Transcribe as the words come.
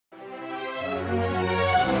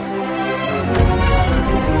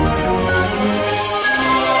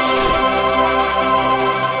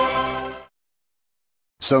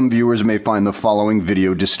Some viewers may find the following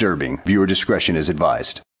video disturbing. Viewer discretion is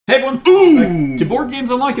advised. Hey everyone, back to Board Games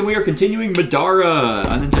Unlocked, and we are continuing Middara,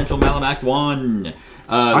 Unintentional Mallum Act 1.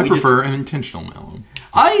 I prefer an intentional Mallum.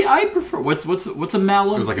 I prefer, what's a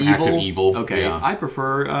Mallum? It was like an act of evil. Okay, yeah. I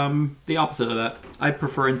prefer the opposite of that. I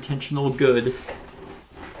prefer intentional good.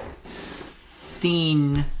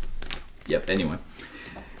 Scene. Yep, anyway.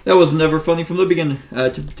 That was never funny from the beginning,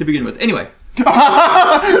 to begin with. Anyway.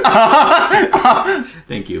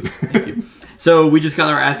 Thank you. Thank you. So we just got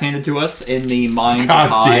our ass handed to us in the Mind's Eye.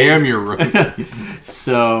 God damn, you're right.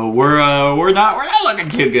 So we're not looking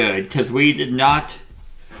too good because we did not.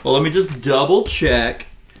 Well, let me just double check.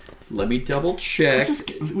 We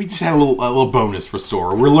just had a little bonus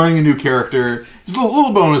restore. We're learning a new character. Just a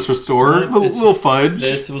little bonus restore. Little fudge.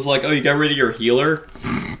 This was like, oh, you got rid of your healer.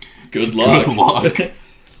 Good luck. Good luck.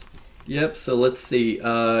 Yep, so let's see.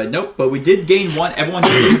 Nope, but we did gain one. Everyone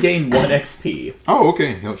did gain 1 XP. Oh,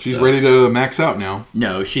 okay. She's ready to max out now.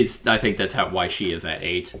 No, she's. I think that's why she is at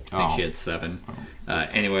 8. I think she had 7.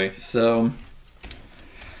 Anyway, so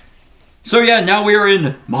yeah, now we are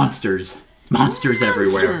in monsters. Monsters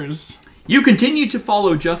everywhere. You continue to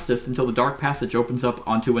follow Justice until the dark passage opens up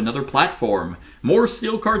onto another platform. More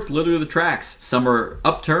steel carts litter the tracks. Some are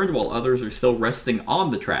upturned while others are still resting on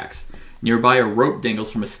the tracks. Nearby, a rope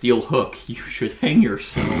dangles from a steel hook. You should hang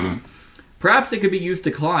yourself. Perhaps it could be used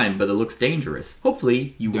to climb, but it looks dangerous.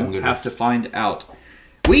 Hopefully, you won't have to find out.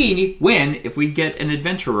 We win if we get an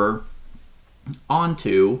adventurer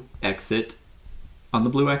onto exit, on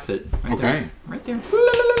the blue exit. Right there. Right there.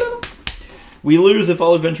 We lose if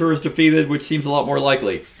all adventurers defeated, which seems a lot more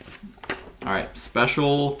likely. Alright,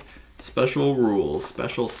 special rules.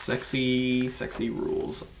 Special sexy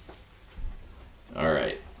rules.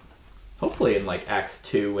 Alright. Hopefully in like Acts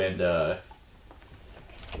 2 and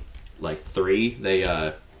like 3,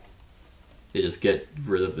 they just get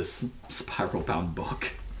rid of this spiral bound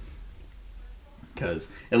book. Cause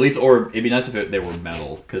at least, or it'd be nice if they were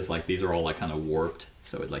metal, because like these are all like kind of warped,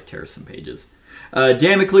 so it like tears some pages.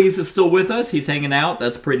 Damocles is still with us. He's hanging out.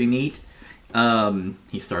 That's pretty neat.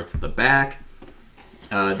 He starts at the back.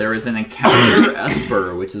 There is an encounter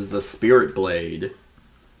Esper, which is the Spirit Blade.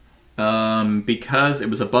 Because it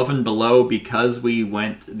was above and below, because we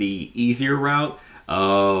went the easier route.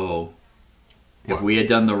 Oh. What? If we had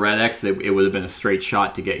done the red X, it would have been a straight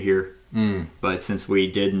shot to get here. But since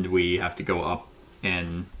we didn't, we have to go up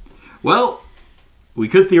and... Well, we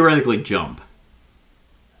could theoretically jump.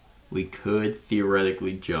 Or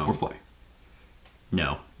fly.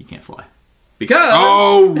 No, you can't fly. Because...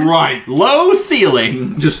 Oh, right. Low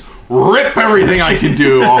ceiling. Just rip everything I can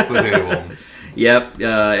do off the table. Yep,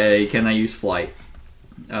 can I use flight?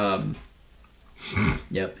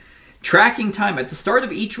 Yep. Tracking time. At the start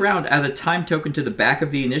of each round, add a time token to the back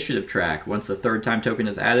of the initiative track. Once the third time token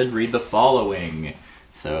is added, read the following.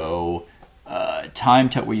 So,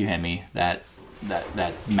 will you hand me that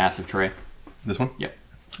massive tray? This one? Yep.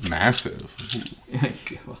 Massive.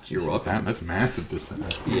 Well, you're welcome. That's massive to say.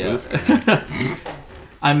 Yeah.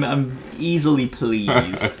 I'm easily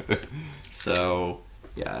pleased. So...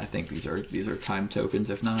 Yeah, I think these are time tokens.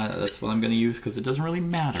 If not, that's what I'm going to use because it doesn't really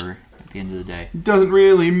matter at the end of the day. It doesn't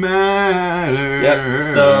really matter.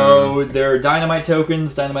 Yep. So they're dynamite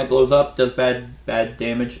tokens. Dynamite blows up, does bad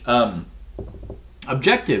damage.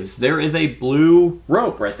 Objectives. There is a blue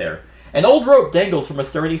rope right there. An old rope dangles from a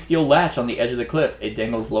sturdy steel latch on the edge of the cliff. It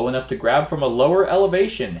dangles low enough to grab from a lower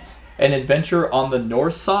elevation. An adventure on the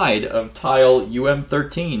north side of tile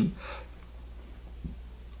UM13.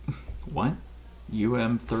 What?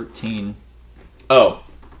 UM13. Oh.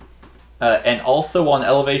 And also on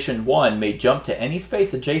elevation 1 may jump to any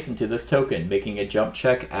space adjacent to this token, making a jump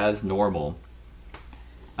check as normal.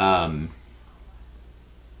 Oh,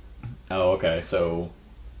 okay, so...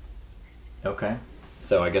 Okay.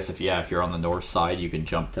 So I guess if you're on the north side, you can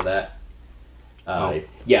jump to that.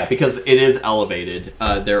 Yeah, because it is elevated.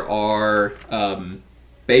 There are,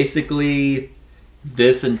 basically...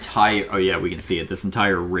 This entire... Oh, yeah, we can see it. This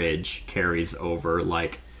entire ridge carries over,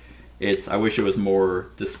 like... I wish it was more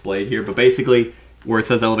displayed here, but basically, where it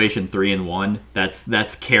says elevation 3 and 1,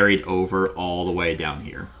 that's carried over all the way down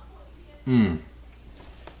here.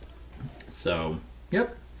 So,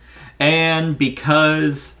 yep. And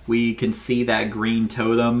because we can see that green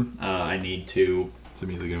totem, I need to... It's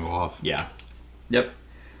immediately going to go off. Yeah. Yep.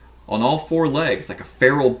 On all 4 legs, like a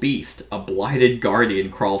feral beast, a blighted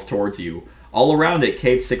guardian crawls towards you. All around it,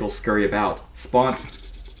 cave sickles scurry about.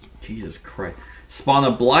 Jesus Christ. Spawn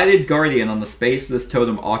a blighted guardian on the space this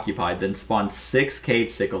totem occupied, then spawn 6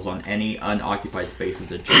 cave sickles on any unoccupied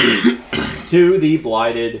spaces adjacent to the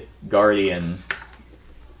blighted guardian.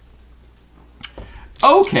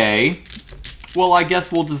 Okay. Well, I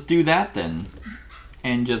guess we'll just do that then.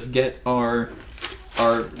 And just get our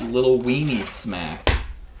little weenie smack.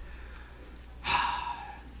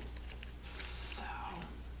 So,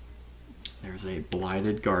 there's a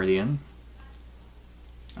Blighted Guardian.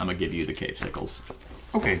 I'm going to give you the Cave Sickles.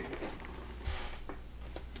 Okay.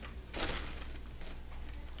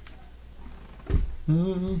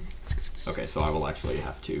 Okay, so I will actually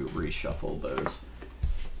have to reshuffle those.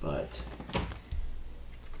 But...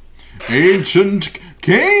 Ancient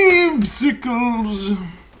Cave Sickles!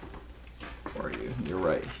 Where are you? You're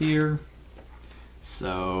right here.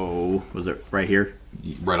 So, was it right here?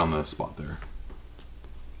 Right on the spot there.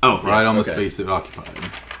 Oh, right on the space it occupied.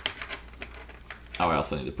 Oh, I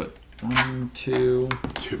also need to put 1, 2...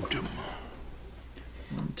 Totem.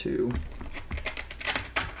 1, 2...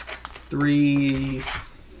 3,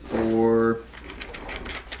 4,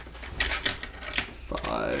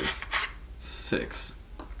 5, 6.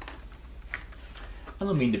 I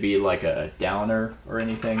don't mean to be like a downer or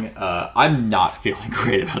anything. I'm not feeling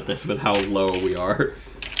great about this with how low we are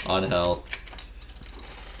on health.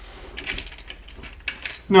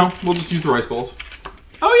 No, we'll just use the rice balls.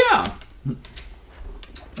 Oh yeah!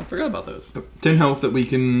 I forgot about those. 10 health that we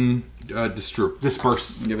can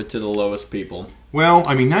disperse. Give it to the lowest people. Well,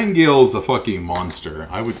 I mean, Nightingale's a fucking monster.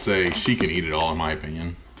 I would say she can eat it all, in my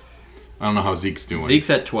opinion. I don't know how Zeke's doing. Zeke's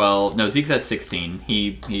at 12. No, Zeke's at 16.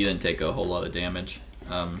 He didn't take a whole lot of damage.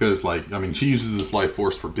 Because, like, I mean, she uses this life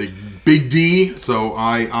force for big D, so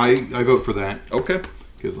I vote for that. Okay.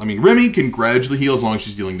 Because, I mean, Remy can gradually heal as long as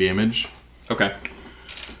she's dealing damage. Okay.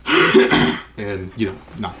 And, you know,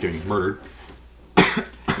 not getting murdered.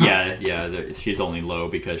 Yeah, she's only low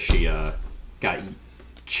because she got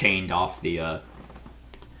chained off the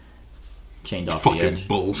Fucking edge.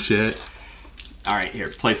 bullshit. All right, here,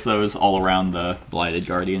 place those all around the Blighted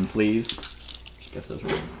Guardian, please. I guess those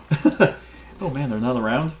are. Oh man, they're not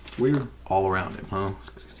around. Weird. All around him, huh?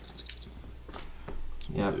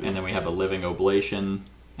 Yep, and then we have a Living Oblation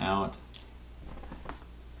out.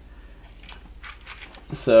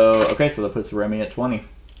 So okay, so that puts Remy at 20.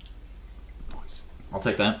 I'll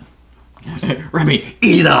take that. Remy,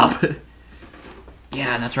 eat up!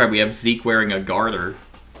 Yeah, that's right. We have Zeke wearing a garter.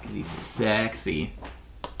 Because he's sexy.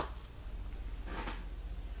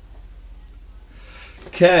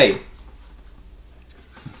 Okay.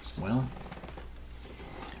 Well,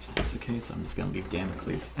 if that's the case, I'm just going to leave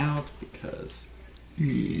Damocles out because...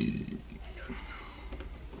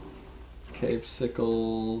 Cave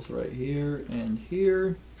Sickles right here and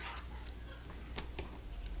here.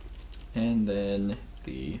 And then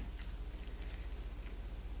the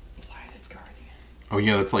Blighted Guardian. Oh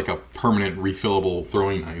yeah, that's like a permanent refillable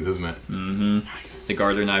throwing knife, isn't it? Mm-hmm. Nice. The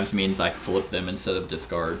Garter Knives means I flip them instead of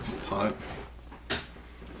discard. It's hot.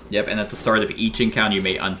 Yep, and at the start of each encounter you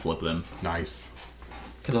may unflip them. Nice.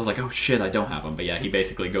 Because I was like, oh shit, I don't have them. But yeah, he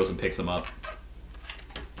basically goes and picks them up.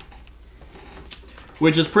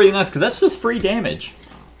 Which is pretty nice, because that's just free damage.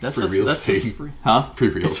 That's free real estate. just free. Huh? Free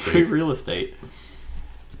real It's estate. free real estate.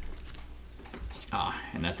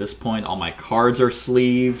 And at this point, all my cards are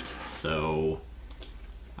sleeved, so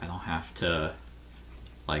I don't have to,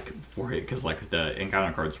 like, worry, because, like, the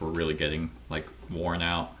encounter cards were really getting, like, worn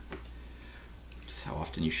out. Just how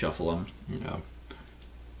often you shuffle them. Yeah.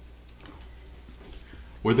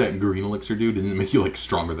 What did that green elixir do? Didn't it make you, like,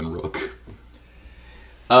 stronger than Rook?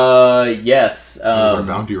 Yes. That was our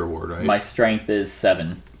bounty reward, right? My strength is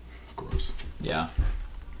 7. Gross. Yeah.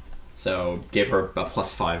 So, give her a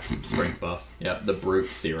 +5 strength buff. Yep, the Brute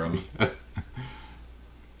Serum.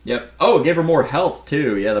 Yep. Oh, it gave her more health,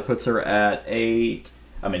 too. Yeah, that puts her at 8.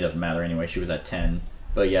 I mean, it doesn't matter anyway. She was at 10.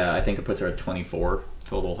 But yeah, I think it puts her at 24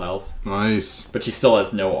 total health. Nice. But she still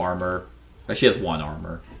has no armor. She has 1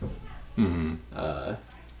 armor. Mm-hmm.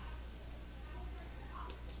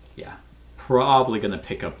 Yeah. Probably going to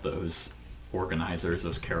pick up those organizers,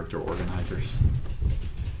 those character organizers.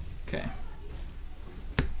 Okay.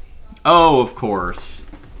 Oh, of course.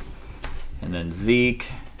 And then Zeke.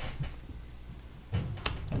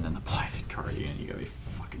 And then the Blighted Guardian. You gotta be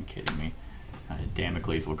fucking kidding me.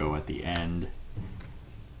 Damocles will go at the end.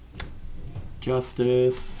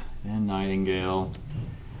 Justice. Then Nightingale.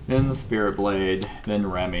 Then the Spirit Blade. Then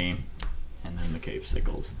Remy. And then the Cave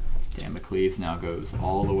Sickles. Damocles now goes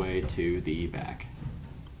all the way to the back.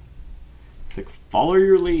 It's like, follow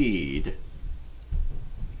your lead.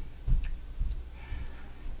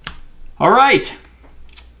 All right.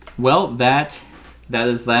 Well, that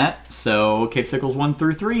is that. So, Cave Sickles 1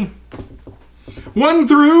 through 3. 1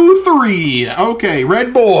 through 3. Okay,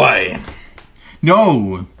 red boy.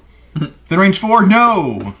 No. Within range 4?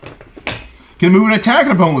 No. Can move and attack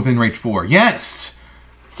an opponent within range 4? Yes.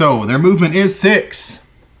 So their movement is 6.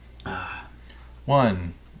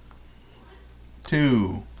 1,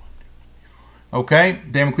 2. Okay,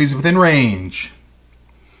 Damocles is within range.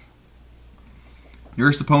 Your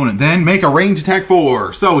opponent. Then make a range attack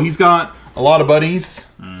 4. So he's got a lot of buddies.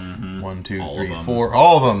 1, 2, 3, 4.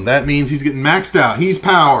 All of them. That means he's getting maxed out. He's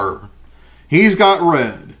power. He's got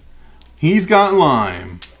red. He's got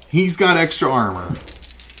lime. He's got extra armor.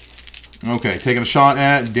 Okay, taking a shot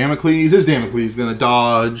at Damocles. Is Damocles going to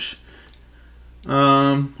dodge?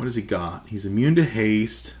 What has he got? He's immune to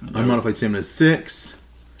haste. Unmodified stamina is 6.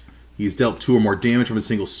 He's dealt 2 or more damage from a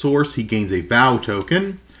single source. He gains a vow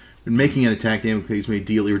token. When making an attack, Damocles may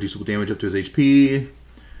deal irreducible damage up to his HP.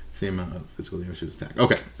 Same amount of physical damage to his attack.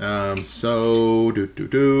 Okay, so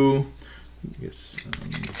yes.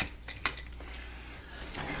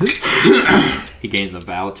 He gains a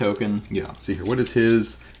vow token. Yeah. Let's see here. What is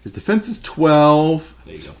his? His defense is 12.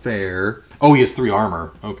 It's fair. Oh, he has 3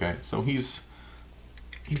 armor. Okay, so he's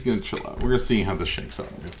gonna chill out. We're gonna see how this shakes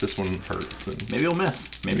out. If this one hurts, then maybe he'll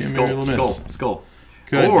miss. Maybe he'll miss. Skull.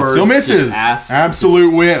 Good. Or it still misses.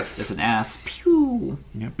 Absolute whiff. It's an ass. Pew.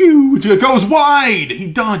 Yeah, pew. It goes wide.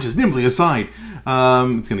 He dodges nimbly aside.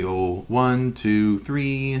 It's gonna go 1, 2,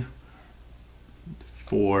 3,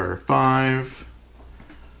 4, 5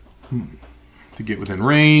 to get within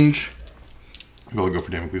range. We'll go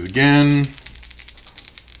for Damocles again.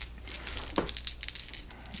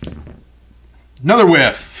 Another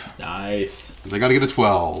whiff. Nice. Because I got to get a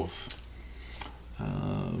 12.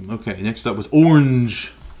 Okay, next up was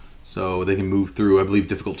orange. So they can move through, I believe,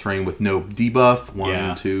 difficult terrain with no debuff.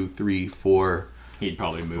 1, 2, 3, 4. He'd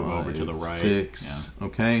probably move 5, over to the right. 6. Yeah.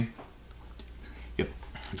 Okay. Yep.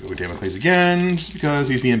 I'll go with Damocles again, just because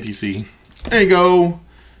he's the NPC. There you go.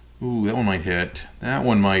 Ooh, that one might hit. That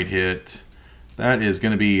one might hit. That is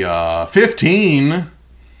going to be 15.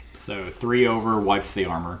 So 3 over wipes the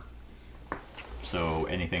armor. So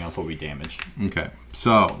anything else will be damaged. Okay.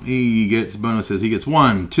 So he gets bonuses. He gets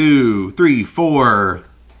 1, 2, 3, 4,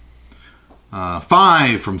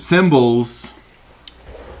 5 from symbols.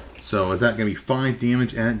 So is that going to be 5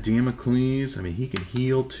 damage at Damocles? I mean, he can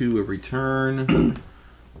heal 2 every turn.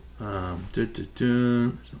 There's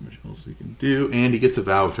not much else we can do. And he gets a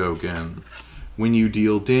vow token. When you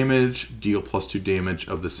deal damage, deal +2 damage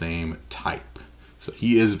of the same type. So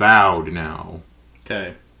he is vowed now.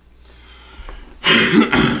 Okay.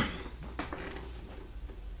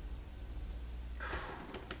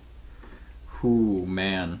 Ooh,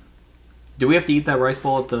 man. Do we have to eat that rice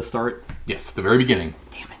ball at the start? Yes, the very beginning.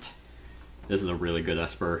 Damn it. This is a really good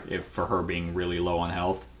Esper for her being really low on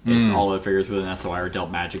health. It's all the figures with an SOI are dealt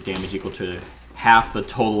magic damage equal to half the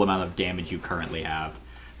total amount of damage you currently have.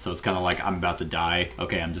 So it's kind of like, I'm about to die.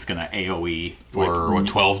 Okay, I'm just going to AoE. For, like,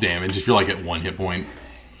 12 damage if you're like at 1 hit point.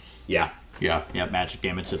 Yeah. Yeah. Yeah, magic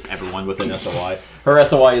damage is everyone with an SOI. Her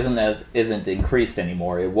SOI isn't increased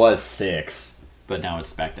anymore. It was 6, but now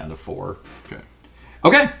it's back down to 4. Okay.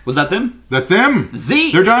 Okay, was that them? That's them.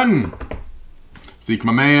 Zeke! They're done. Zeke,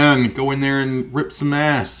 my man, go in there and rip some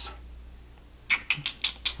ass.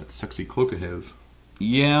 That sexy cloak of his.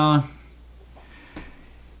 Yeah.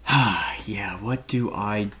 Yeah, what do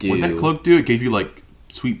I do? What did that cloak do? It gave you, like,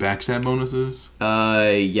 sweet backstab bonuses?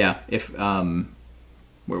 Yeah. If, where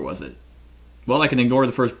was it? Well, I can ignore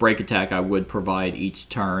the first break attack I would provide each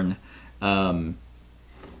turn. Where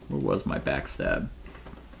was my backstab?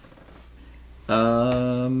 I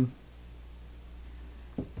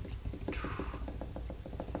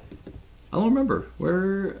don't remember.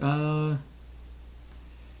 Where,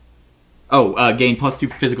 gain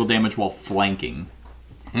 +2 physical damage while flanking.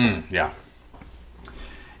 Yeah.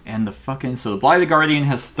 And the fucking... So the Blighted Guardian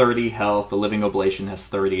has 30 health. The Living Oblation has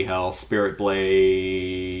 30 health. Spirit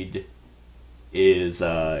Blade is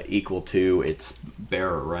equal to its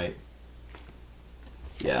bearer, right?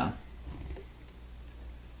 Yeah.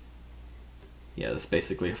 Yeah, it's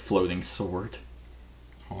basically a floating sword.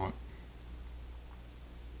 Hot.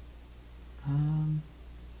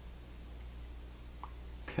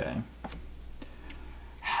 Okay.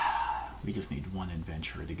 We just need one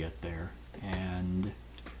adventure to get there. And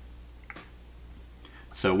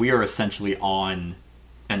so we are essentially on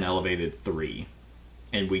an elevated 3.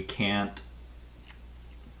 And we can't...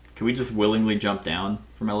 Can we just willingly jump down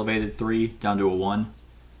from elevated 3 down to a 1?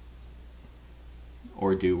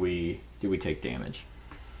 Or do we take damage?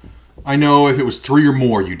 I know if it was 3 or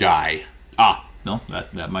more, you die. Ah, no,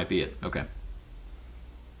 that might be it. Okay.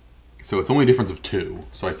 So it's only a difference of 2.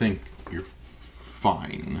 So I think you're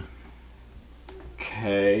fine.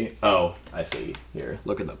 Okay. Oh, I see. Here,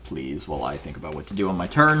 look at the please while I think about what to do on my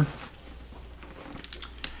turn.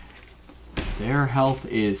 Their health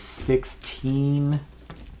is 16.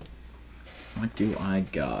 What do I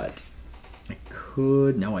got? I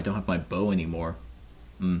could... No, I don't have my bow anymore.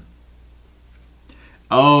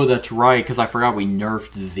 Oh, that's right, because I forgot we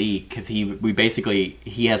nerfed Zeke, because he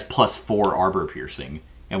has +4 armor piercing,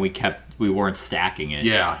 and we weren't stacking it.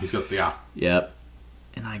 Yeah, he's got the Yep.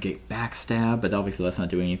 And I get backstab, but obviously that's not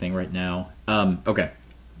doing anything right now. Okay.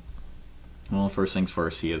 Well, first things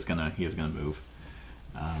first, he is gonna move.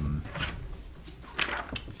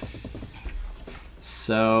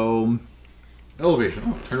 So elevation.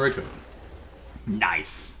 Oh, turn right there.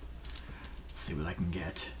 Nice. Let's see what I can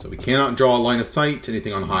get. So we cannot draw a line of sight to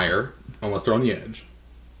anything on higher, unless they're on the edge.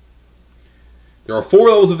 There are 4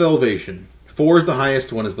 levels of elevation. 4 is the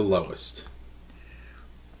highest, 1 is the lowest.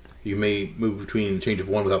 You may move between change of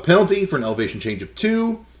 1 without penalty for an elevation change of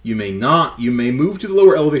 2. You may not. You may move to the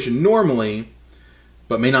lower elevation normally,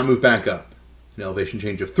 but may not move back up. An elevation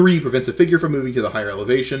change of 3 prevents a figure from moving to the higher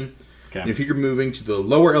elevation. Okay. And a figure moving to the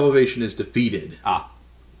lower elevation is defeated.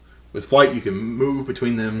 With flight, you can move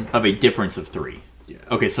between them. Of a difference of 3. Yeah.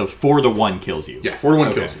 Okay, so 4 to 1 kills you. Yeah, 4 to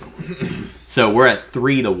 1 kills you. So we're at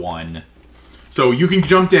 3 to 1. So you can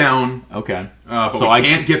jump down. Okay. But so I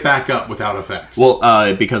can't get back up without effects.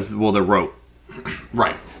 Well, because the rope.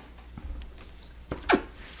 Right.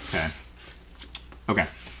 Okay. Okay.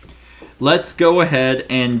 Let's go ahead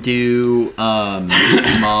and do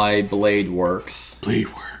my blade works. Blade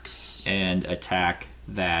works. And attack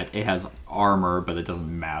that. It has armor, but it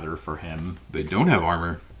doesn't matter for him. They don't have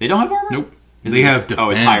armor. They don't have armor? Nope. They have defense. Oh,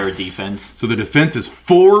 it's higher defense. So the defense is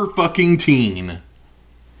 4 fucking teen.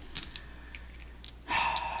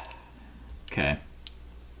 Okay.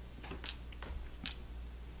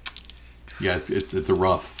 Yeah, it's a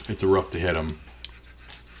rough to hit him.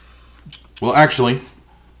 Well, actually,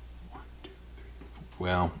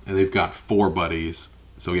 well, they've got 4 buddies,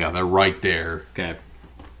 so yeah, they're right there. Okay.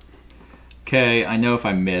 Okay, I know if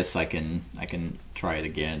I miss, I can try it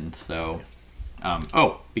again. So,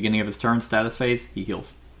 beginning of his turn, status phase, he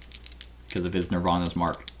heals because of his Nirvana's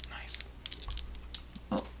mark. Nice.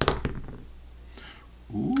 Oh.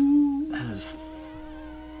 Ooh, that is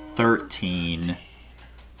 13.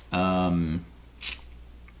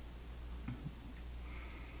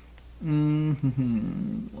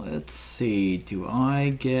 Let's see. Do I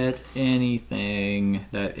get anything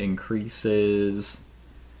that increases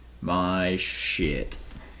my shit?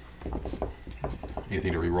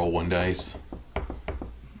 Anything to re-roll 1 dice?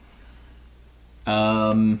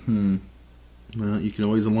 Well, you can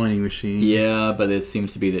always aligning machine. Yeah, but it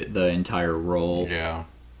seems to be the entire roll. Yeah.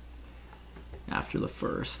 After the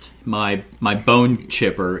first. My bone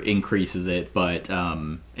chipper increases it, but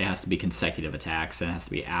it has to be consecutive attacks, and it has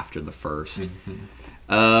to be after the first.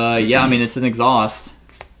 Yeah, I mean, it's an exhaust.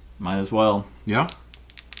 Might as well. Yeah.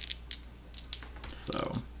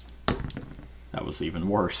 So, that was even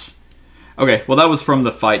worse. Okay, well, that was from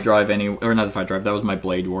the fight drive or not the fight drive, that was my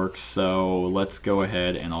blade works, so let's go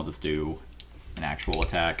ahead and I'll just do an actual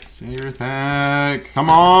attack. Standard attack. Come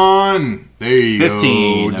on! There you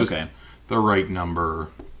 15, go. Just okay. the right number.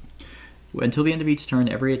 Until the end of each turn,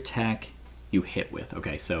 every attack you hit with.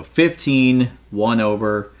 Okay, so 15, 1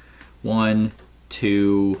 over, 1,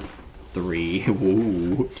 2, 3.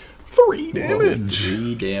 Ooh. 3 damage.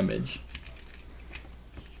 3 damage.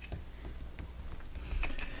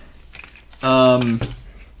 Hi.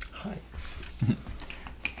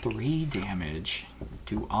 3 damage.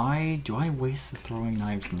 Do I waste the throwing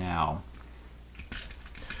knives now?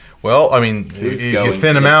 Well, I mean, if you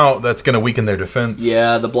thin them out, that's going to weaken their defense.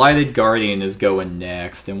 Yeah, the Blighted Guardian is going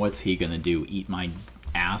next, and what's he going to do? Eat my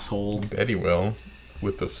asshole? Bet he will,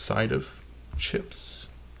 with the side of chips.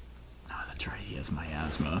 Oh, that's right, he has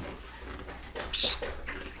miasma.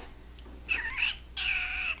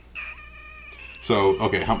 So,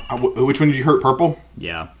 okay, which one did you hurt? Purple?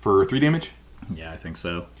 Yeah. For 3 damage? Yeah, I think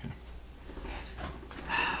so.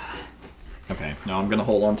 Okay, now I'm going to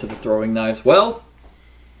hold on to the throwing knives. Well,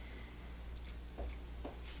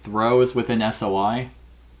 throw is within SOI.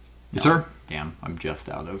 Yes, sir. Damn, I'm just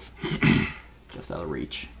out of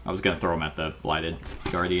reach. I was going to throw him at the Blighted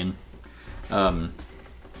Guardian. That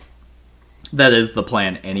is the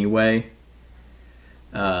plan anyway.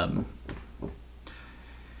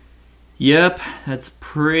 Yep, that's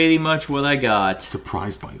pretty much what I got.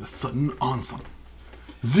 Surprised by the sudden onslaught,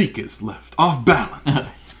 Zeke is left off balance.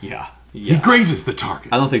 Yeah. He grazes the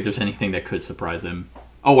target. I don't think there's anything that could surprise him.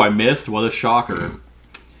 Oh, I missed? What a shocker.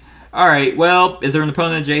 Alright, well, is there an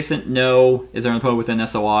opponent adjacent? No. Is there an opponent within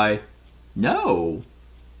SOI? No.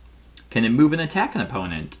 Can it move and attack an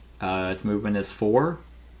opponent? Its movement is 4?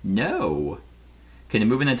 No. Can it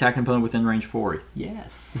move and attack an opponent within range 4?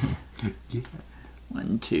 Yes. Yeah.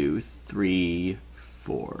 1, 2, 3,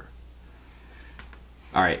 4.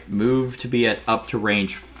 All right, move to be at up to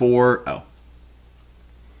range 4. Oh.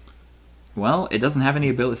 Well, it doesn't have any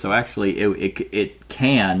ability, so actually it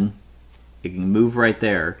can move right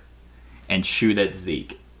there and shoot at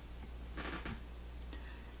Zeke.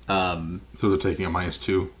 So they're taking a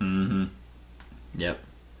 -2. Mm-hmm. Yep.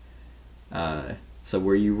 So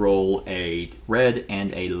where you roll a red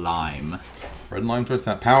and a lime. Red and lime, what's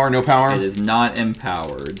that? Power, no power? It is not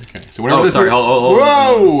empowered. Okay, so whatever this sorry, is...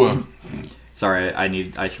 Whoa! Sorry,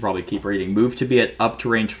 I should probably keep reading. Move to be at up to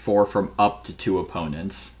range 4 from up to 2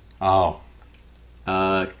 opponents. Oh.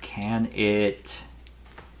 Can it...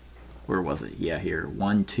 Where was it? Yeah, here.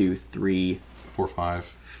 1, 2, 3... 4, 5.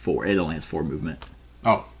 4. It only has 4 movement.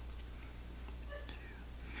 Oh.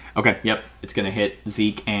 Okay, yep. It's going to hit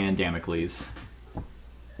Zeke and Damocles.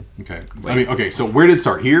 Okay. Wait. I mean, okay, so where did it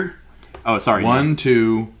start? Here? Oh, sorry. 1,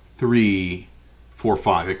 2, 3, 4,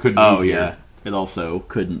 5. It couldn't move here. Yeah. It also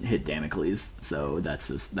couldn't hit Damocles, so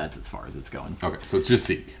that's as far as it's going. Okay, so it's just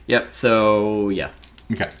Zeke. Yep, so, yeah.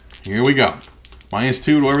 Okay, here we go. -2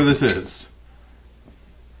 to whatever this is.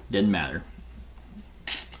 Didn't matter.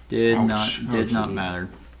 Did Ouch. not matter.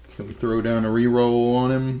 Can we throw down a reroll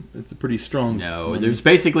on him? It's a pretty strong... No, there's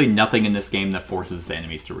basically nothing in this game that forces the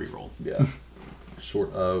enemies to reroll. Yeah.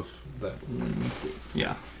 Short of that.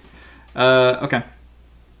 Yeah. Okay.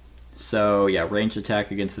 So, yeah, ranged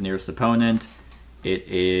attack against the nearest opponent. It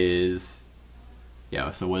is...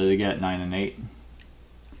 Yeah, so what did it get? 9 and 8?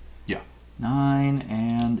 Yeah. 9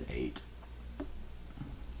 and 8.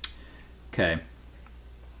 Okay.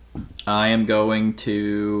 I am going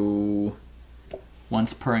to,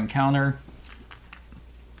 once per encounter,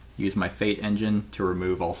 use my Fate engine to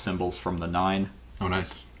remove all symbols from the 9. Oh,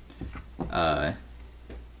 nice.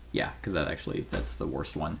 Yeah, because that's the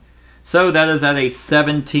worst one. So that is at a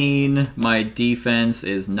 17. My defense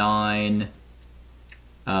is 9.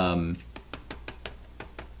 No,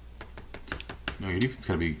 your defense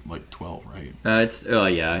got to be like 12, right? It's Or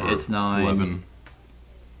it's 9. 11.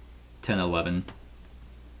 10, 11.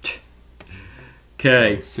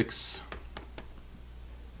 Okay. 6,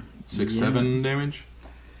 7 damage?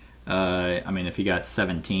 I mean, if you got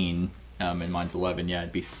 17 and mine's 11, yeah,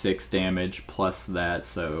 it'd be 6 damage plus that,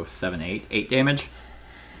 so 7, 8. 8 damage.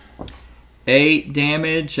 8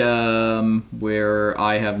 damage, where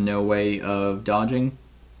I have no way of dodging.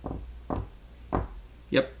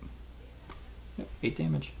 Yep. 8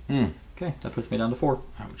 damage. Okay, that puts me down to 4.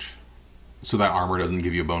 Ouch. So that armor doesn't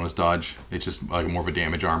give you a bonus dodge? It's just like more of a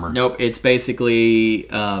damage armor? Nope, it's basically...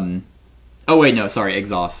 oh, wait, no, sorry,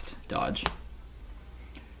 exhaust dodge.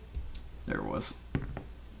 There it was.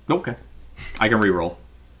 Okay. I can reroll.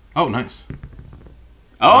 Oh, nice.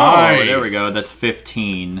 Oh, Nice. There we go. That's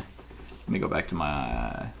 15. Let me go back to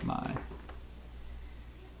my...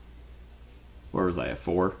 Where was I at?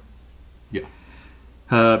 4? Yeah.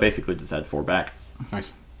 Basically just add 4 back.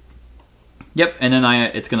 Nice. Yep, and then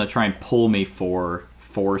it's going to try and pull me for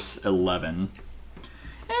Force 11.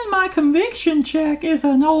 And my conviction check is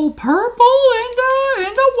an old purple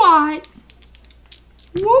and a white.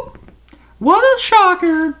 Whoop. What a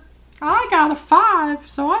shocker. I got a 5,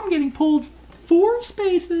 so I'm getting pulled 4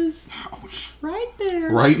 spaces. Ouch. Right there.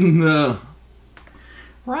 Right in the...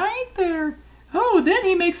 Right there. Oh, then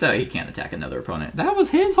he makes he can't attack another opponent. That was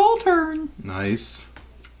his whole turn. Nice.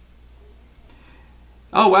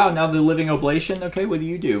 Oh, wow, now the Living Oblation. Okay, what do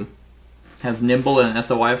you do? Has Nimble and an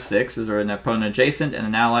SOI of 6. Is there an opponent adjacent and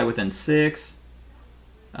an ally within 6?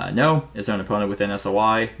 No. Is there an opponent within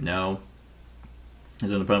SOI? No. Is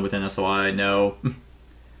there an opponent within SOI? No.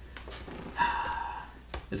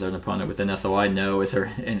 Is there an opponent within SOI? No. Is there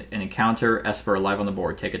an encounter? Esper alive on the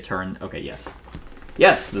board. Take a turn. Okay, yes.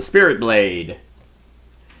 Yes, the Spirit Blade.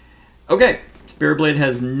 Okay. Spirit Blade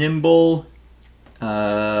has Nimble...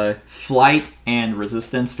 flight and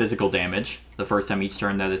resistance, physical damage. The first time each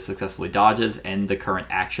turn that it successfully dodges, and the current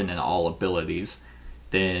action and all abilities.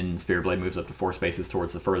 Then Spirit Blade moves up to 4 spaces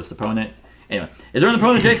towards the furthest opponent. Anyway, is there an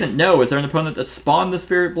opponent adjacent? No. Is there an opponent that spawned the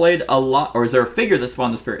Spirit Blade alive, or is there a figure that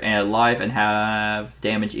spawned the Spirit alive and have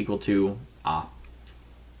damage equal to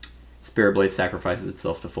Spirit Blade sacrifices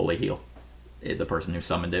itself to fully heal the person who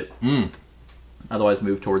summoned it. Otherwise,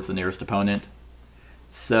 move towards the nearest opponent.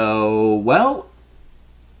 So, well.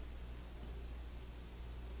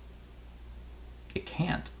 It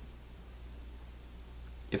can't.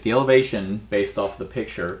 If the elevation, based off the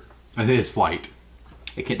picture... I think it's flight.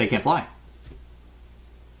 They can't fly.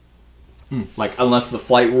 Like, unless the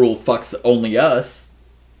flight rule fucks only us.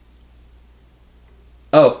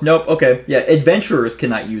 Oh, nope, okay. Yeah, adventurers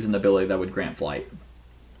cannot use an ability that would grant flight.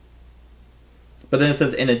 But then it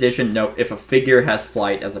says, in addition, nope, if a figure has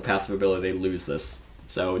flight as a passive ability, they lose this.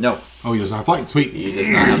 So, no. Oh, he doesn't have flight. Sweet. He does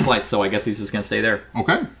not have flight, so I guess he's just going to stay there.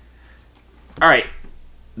 Okay. All right.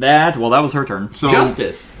 That was her turn. So,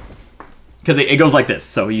 Justice. Because it goes like this.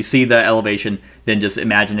 So you see the elevation, then just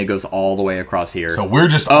imagine it goes all the way across here. So we're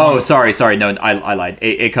just... Oh, sorry. No, I lied.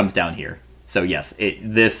 It comes down here. So yes,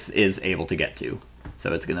 this is able to get to.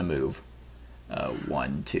 So it's going to move.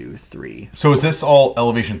 1, 2, 3. So is this all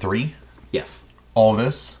elevation 3? Yes. All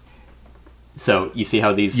this? So you see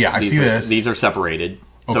how these... Yeah, I see this. These are separated.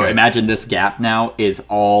 Okay. So imagine this gap now is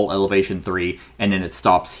all elevation 3, and then it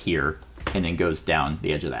stops here, and then goes down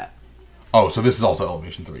the edge of that. Oh, so this is also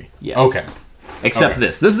elevation 3. Yes. Okay. Except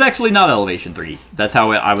this. This is actually not elevation 3. That's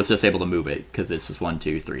how I was just able to move it, because it's just 1,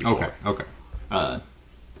 2, 3, 4. Okay.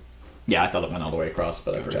 Yeah, I thought it went all the way across,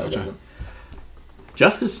 but I forgot it doesn't.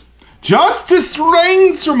 Justice. Justice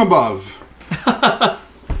reigns from above.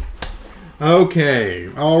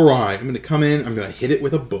 Okay. All right. I'm going to come in. I'm going to hit it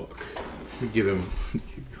with a book. Let me give him...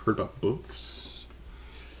 Heard about books?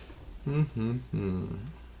 Okay.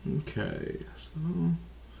 So...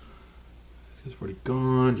 This is already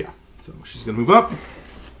gone. Yeah. So she's going to move up.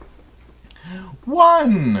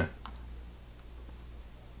 1,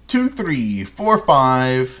 2, 3, 4,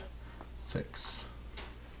 5, 6.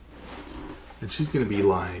 And she's going to be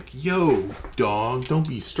like, yo, dog, don't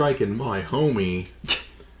be striking my homie.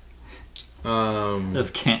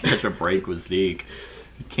 Just can't catch a break with Zeke.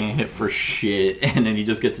 He can't hit for shit, and then he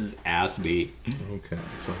just gets his ass beat. Okay,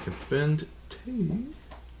 so I can spend 2.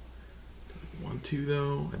 Want to,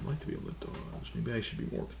 though? I'd like to be able to dodge. Maybe I should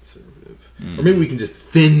be more conservative. Or maybe we can just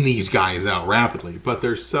thin these guys out rapidly, but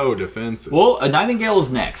they're so defensive. Well, a Nightingale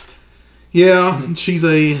is next. Yeah, she's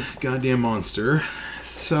a goddamn monster.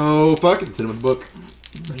 So, fuck it. Send him with the book.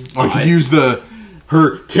 I could use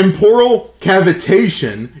her temporal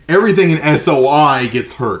cavitation. Everything in SOI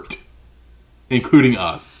gets hurt. Including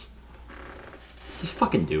us. Just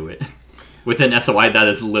fucking do it. Within SOI, that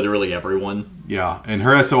is literally everyone. Yeah, and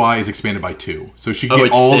her SOI is expanded by 2. So she can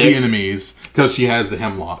get all 6? the enemies because she has the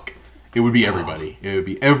hemlock. It would be everybody. It would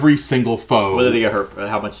be every single foe. What do they get hurt?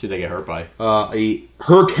 How much do they get hurt by?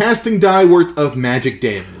 Her casting die worth of magic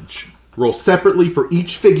damage. Roll separately for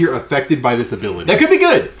each figure affected by this ability. That could be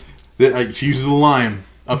good. She uses the line.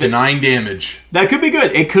 Up to 9 damage. That could be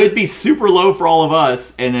good. It could be super low for all of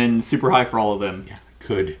us, and then super high for all of them. Yeah,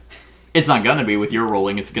 could. It's not going to be with your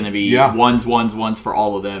rolling. It's going to be ones for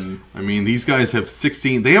all of them. I mean, these guys have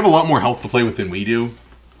 16. They have a lot more health to play with than we do.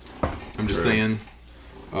 I'm just saying.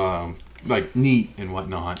 Like, neat and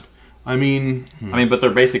whatnot. I mean, but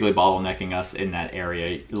they're basically bottlenecking us in that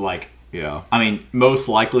area. Like, yeah. I mean, most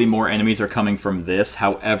likely more enemies are coming from this.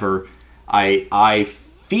 However, I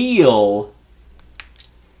feel...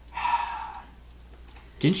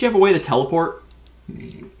 Didn't she have a way to teleport?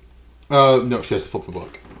 No, she has to flip the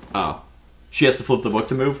book. Oh. She has to flip the book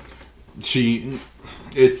to move? It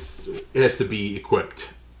has to be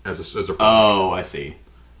equipped as a Oh, I see.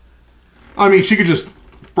 I mean, she could just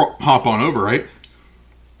hop on over, right?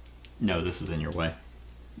 No, this is in your way.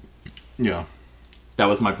 Yeah. That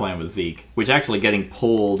was my plan with Zeke. Which actually getting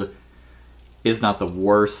pulled is not the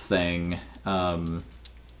worst thing to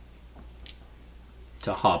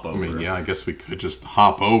hop over. I mean, yeah, I guess we could just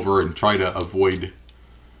hop over and try to avoid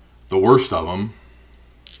the worst of them.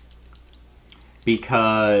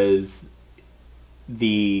 Because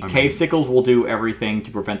the cave sickles will do everything to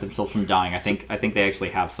prevent themselves from dying. I think they actually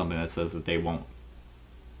have something that says that they won't.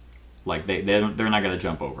 Like they're not going to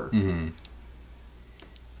jump over. Mm-hmm.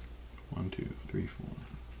 1, 2, 3, 4,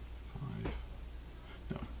 5.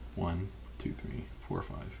 No, 1, 2, 3, 4,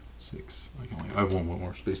 5, 6. I have one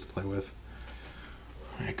more space to play with.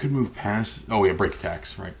 I could move past. Oh yeah, break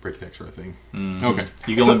attacks. Right, break attacks are a thing. Mm-hmm. Okay,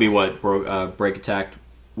 you can only be what break attacked.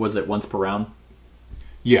 Was it once per round?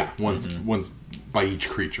 Yeah, once by each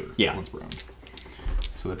creature. Yeah, once per round.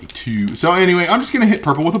 So that'd be 2. So anyway, I'm just gonna hit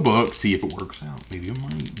purple with a book, see if it works out. Maybe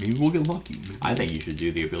we'll get lucky. I think you should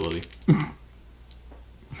do the ability.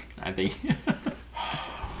 I think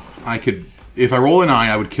I could. If I roll a 9,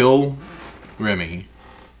 I would kill Remy.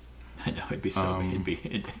 I know it'd be so.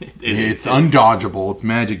 It's undodgeable. It's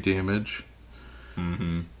magic damage.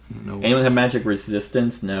 Mm-hmm. No. Anyone have magic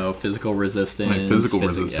resistance? No. Physical resistance.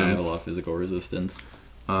 Resistance. Yeah, I have a lot of physical resistance.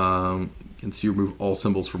 Can see remove all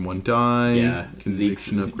symbols from 1 die. Yeah.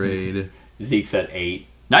 Conviction upgrade. Zeke's at 8.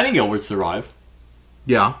 Nightingale would survive.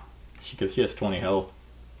 Yeah. Because she has 20 health.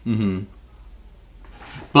 Mm-hmm.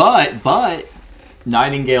 But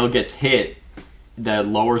Nightingale gets hit that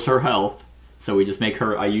lowers her health. So we just make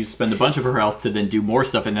her... spend a bunch of her health to then do more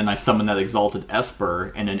stuff, and then I summon that Exalted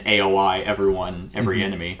Esper, and then AOI every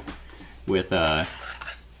enemy with... Yeah.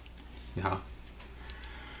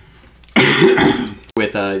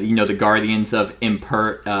 with the Guardians of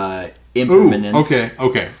Impermanence. Ooh,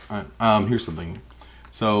 okay. Here's something.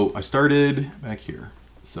 So I started back here.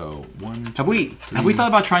 So have we thought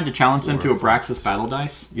about trying to challenge them to Abraxas battle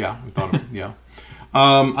dice? Yeah, we thought of it. Yeah.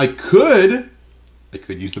 I could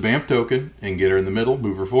use the BAMF token and get her in the middle,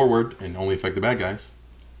 move her forward, and only affect the bad guys.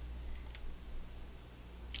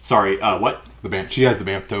 Sorry, what? The BAMF. She has the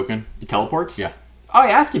BAMF token. It teleports? Yeah. Oh, I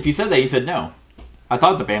asked if you said that. You said no. I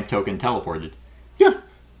thought the BAMF token teleported. Yeah.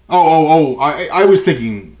 I was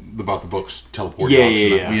thinking about the book's teleporting.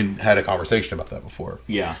 Yeah. We had a conversation about that before.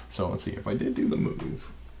 Yeah. So let's see if I did do the move.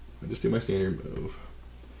 I just do my standard move.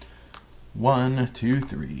 1, 2,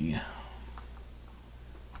 3,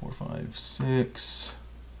 4, 5, 6.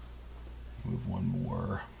 Move one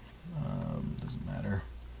more. Doesn't matter.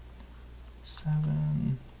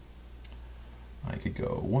 7. I could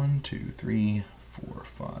go 1, 2, 3, 4,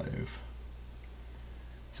 5.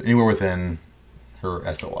 So anywhere within her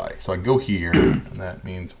SOI. So I can go here, and that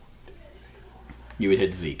means you would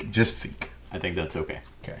hit Zeke. Just Zeke. I think that's okay.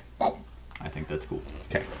 Okay. I think that's cool.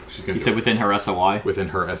 Okay. She's gonna. You said within her SOI. Within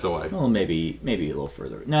her SOI. Well, maybe a little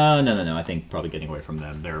further. No. I think probably getting away from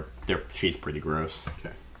them. She's pretty gross. Okay.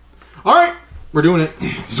 All right, we're doing it.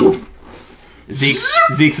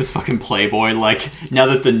 Zeke's this fucking playboy. Like now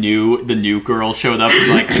that the new girl showed up,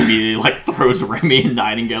 he immediately throws Remy and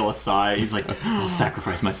Nightingale aside. He's like, I'll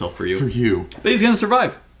sacrifice myself for you. For you. But he's gonna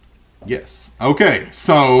survive. Yes. Okay.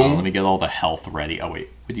 So let me get all the health ready. Oh wait,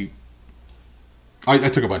 would you? I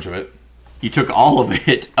took a bunch of it. You took all of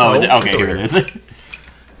it. Oh, okay. Here it is.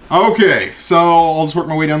 Okay, so I'll just work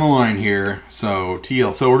my way down the line here. So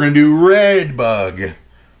teal. So we're gonna do red bug.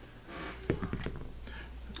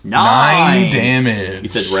 9 damage. You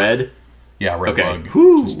said red? Yeah, red bug.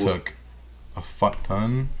 Whew. Just took a fuck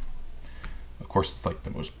ton. Of course, it's like the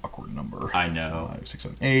most awkward number. I know. 5, 6,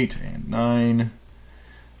 7, 8, and 9.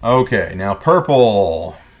 Okay, now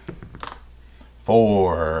purple.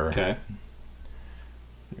 4. Okay.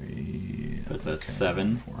 3. That's at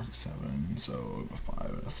 7. 4, 7. So 5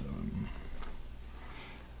 and a 7.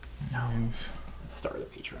 No. Start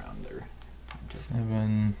of each round there.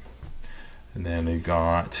 7. And then we've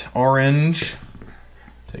got orange.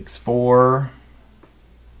 Takes 4.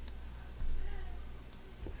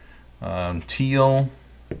 Teal.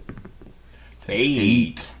 Takes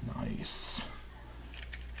 8. Nice.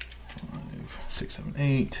 5, 6, 7,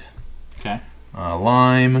 8. Okay.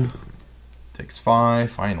 Lime. Takes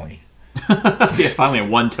 5. Finally. Yeah, finally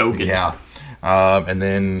one token. Yeah. And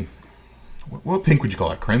then what pink would you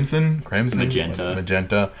call it? Crimson? Magenta.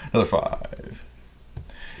 Magenta. Another 5.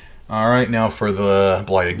 All right, now for the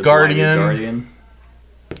Blighted Guardian.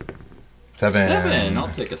 7. I'll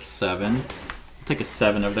take a 7. I'll take a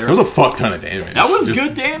 7 over there. That was a fuck ton of damage. That was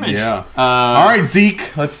good damage. Yeah. All right,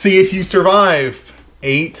 Zeke. Let's see if you survive.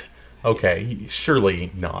 8. Okay,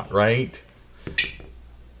 surely not, right?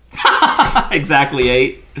 Exactly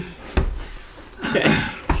 8. Okay.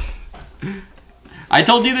 I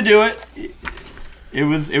told you to do it. It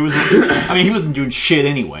was. I mean, he wasn't doing shit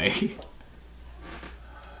anyway.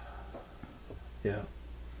 Yeah.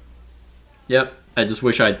 Yep. I just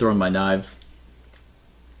wish I'd thrown my knives.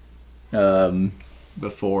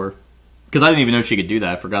 Before, because I didn't even know she could do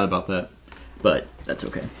that. I forgot about that. But that's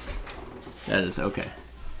okay. That is okay.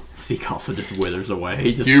 Zeke also just withers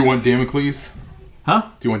away. Do you want Damocles? Huh?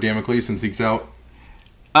 Do you want Damocles and Zeke's out?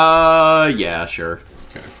 Yeah, sure.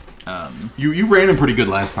 Okay. You ran him pretty good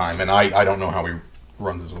last time, and I don't know how he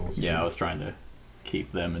runs as well as you. Yeah, I was trying to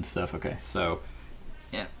keep them and stuff. Okay, so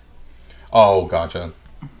yeah. Oh, gotcha.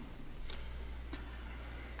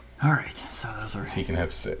 All right, so those are. He can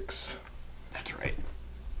have 6. That's right.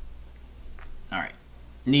 All right,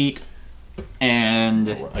 neat. And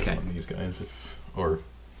I can run these guys or.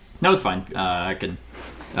 No, it's fine. I can.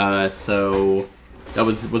 So that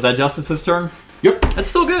was that Justice's turn? Yep. That's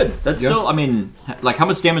still good. That's still. I mean, like, how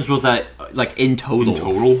much damage was that? Like in total? In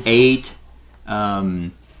total, 8,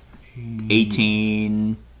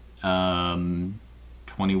 18,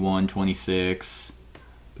 21, 26,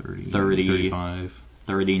 30, 35,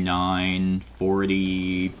 39,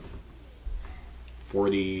 40,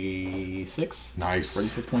 46. Nice.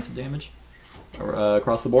 46 points of damage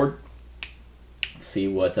across the board. Let's see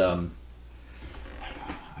what. I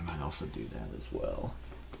might also do that as well.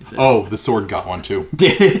 Oh, the sword got one too.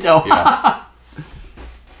 Did it? Oh. Yeah.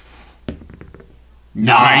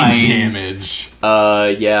 9 damage.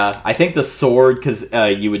 Yeah. I think the sword, because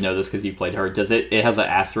you would know this because you played her. Does it? It has an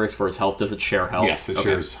asterisk for its health. Does it share health? Yes, it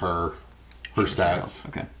shares her stats.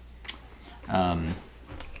 Okay.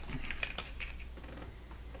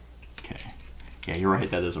 Okay. Yeah, you're right.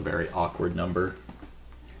 That is a very awkward number.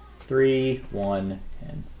 3, 1,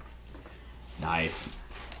 and nice.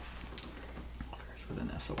 First with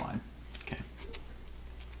an SOI. Okay.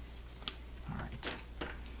 All right.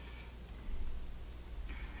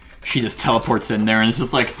 She just teleports in there and it's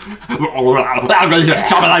just like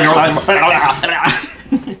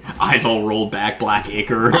eyes all rolled back, black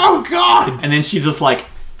ichor. Oh God! And then she's just like,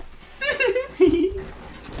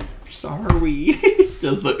 sorry.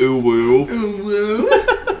 Does the ooh woo. Ooh woo.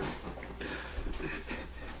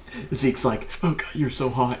 Zeke's like, oh God, you're so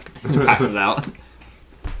hot. And he passes out.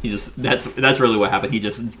 He just that's really what happened. He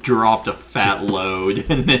just dropped a fat load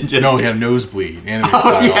and then just No, he had nosebleed, anime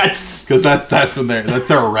style. Yeah, because that's when that's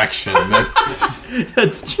their erection.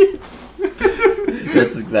 That's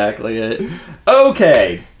exactly it.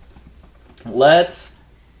 Okay, let's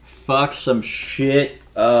fuck some shit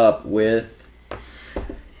up with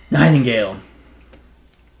Nightingale.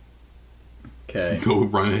 Okay. Go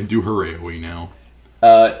run and do her AoE now.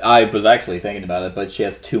 I was actually thinking about it, but she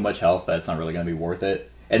has too much health that it's not really going to be worth it.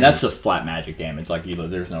 And that's just flat magic damage. Like,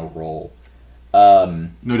 there's no roll. No,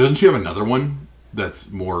 doesn't she have another one that's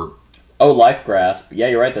more... Oh, Life Grasp. Yeah,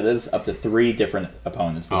 you're right. That is up to 3 different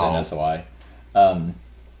opponents within SOI.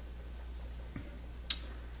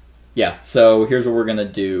 Yeah, so here's what we're going to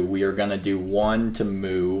do. We are going to do 1 to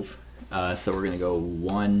move. So we're going to go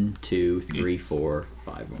 1, 2, 3, 4,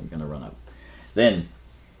 5. And we're going to run up. Then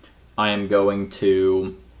I am going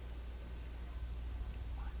to...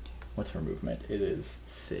 What's her movement? It is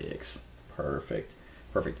 6. Perfect.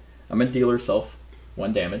 Perfect. I'm going to deal herself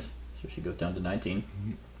 1 damage. So she goes down to 19.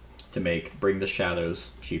 To bring the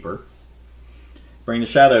shadows cheaper. Bring the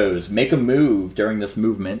shadows. Make a move during this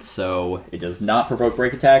movement. So it does not provoke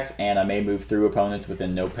break attacks. And I may move through opponents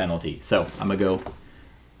within no penalty. So I'm going to go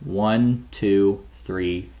 1, 2,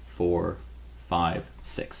 3, 4, 5,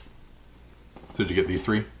 6. So did you get these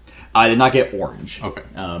 3? I did not get orange. Okay.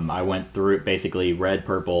 I went through basically red,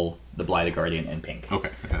 purple, the Blighted Guardian, and pink.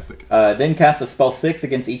 Okay, fantastic. Then cast a spell 6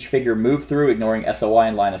 against each figure moved through, ignoring SOI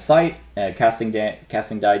and line of sight. Casting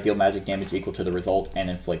die, deal magic damage equal to the result, and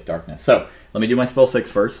inflict darkness. So, let me do my spell 6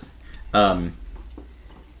 first. After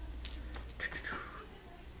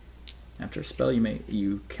a spell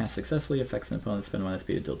you cast successfully, affects an opponent, spend 1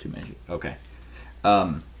 SP to deal 2 magic. Okay.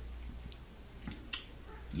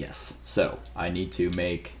 Yes. So, I need to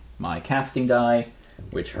make my casting die,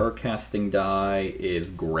 which her casting die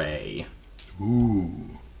is gray.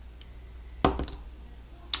 Ooh.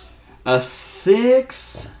 A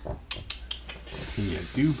 6. Can you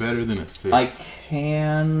do better than a 6? I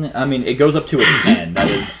can. I mean, it goes up to a 10.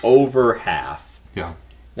 That is over half. Yeah.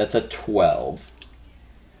 That's a 12.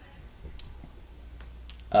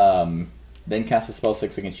 Then cast a spell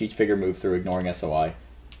 6 against each figure moved through, ignoring SOI.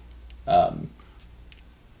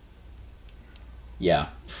 Yeah.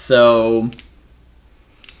 So,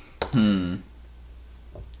 what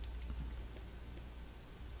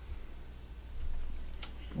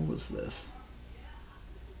was this?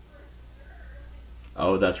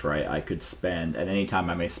 Oh, that's right. I could spend, at any time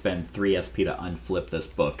I may spend 3 SP to unflip this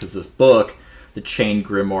book. Because this book, the Chain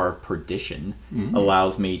Grimoire of Perdition,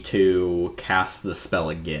 allows me to cast the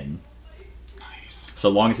spell again. Nice. So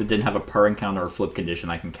long as it didn't have a per encounter or flip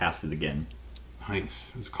condition, I can cast it again.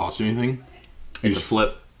 Nice. Does it cost you anything? It's a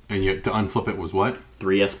flip. And yet to unflip it was what?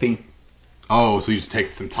 3 SP. Oh, so you just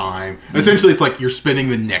take some time. Essentially, it's like you're spending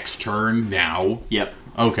the next turn now. Yep.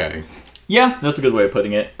 Okay. Yeah, that's a good way of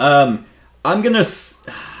putting it. I'm gonna...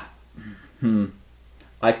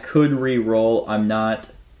 I could re-roll. I'm not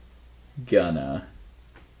gonna.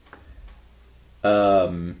 Yeah,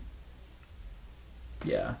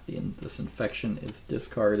 this infection is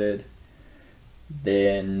discarded.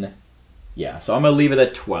 Then... Yeah, so I'm going to leave it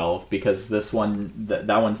at 12 because this one,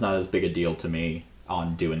 that one's not as big a deal to me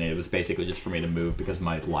on doing it. It was basically just for me to move because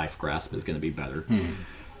my life grasp is going to be better.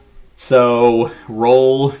 So,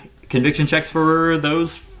 roll conviction checks for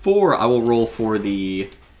those 4. I will roll for the...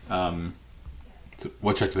 So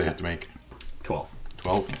what check do they have to make? 12.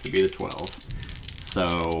 12? Have to be the 12.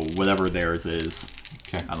 So, whatever theirs is.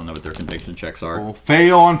 Okay. I don't know what their conviction checks are. Well,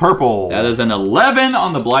 fail on purple. That is an 11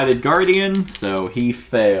 on the Blighted Guardian, so he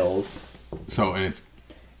fails. So,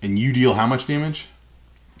 and you deal how much damage?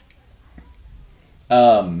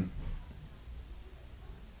 Roll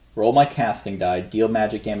my casting die, deal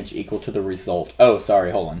magic damage equal to the result. Oh,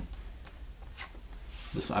 sorry, hold on.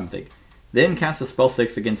 I'm thinking. Then cast a spell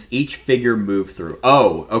 6 against each figure moved through.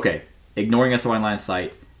 Oh, okay. Ignoring SOI line of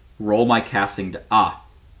sight, roll my casting die.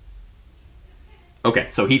 Okay,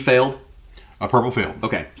 so he failed. A purple failed.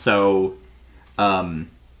 Okay, so...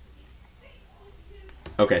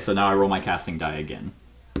 Okay, so now I roll my casting die again.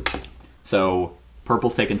 So,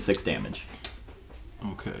 purple's taken 6 damage.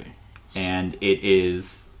 Okay. and it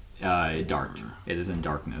is dark. It is in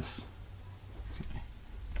darkness. Okay.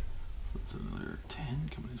 That's another 10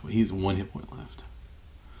 coming his way. He's 1 hit point left.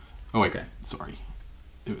 Oh, wait. Okay. Sorry.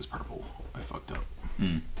 It was purple. I fucked up.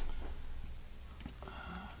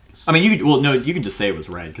 I mean, you can just say it was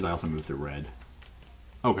red, because I also moved through red.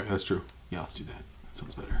 Okay, that's true. Yeah, let's do that.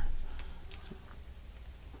 Sounds better.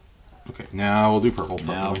 Okay, now we'll do purple.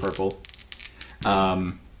 Now purple.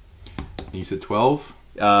 You said 12?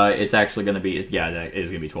 It's actually going to be... it is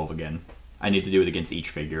going to be 12 again. I need to do it against each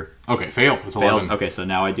figure. Okay, fail. It's 11. Okay, so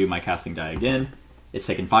now I do my casting die again. It's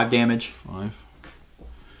taking 5 damage. 5.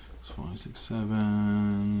 5, 6,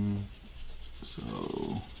 7.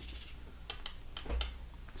 So...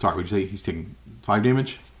 Sorry, would you say he's taking 5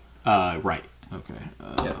 damage? Right. Okay.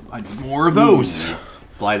 Yep. I need more of those.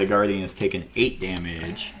 Blighted Guardian is taking 8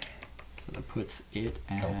 damage. So that puts it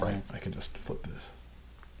at... Oh, right. I can just flip this.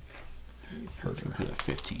 Perfect. Put it at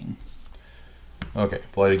 15. Okay.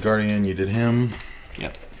 Blighted Guardian, you did him.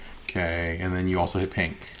 Yep. Okay, and then you also hit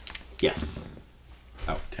pink. Yes.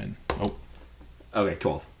 Oh, 10. Oh. Okay,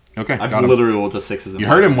 12. Okay, I've literally rolled just 6s. You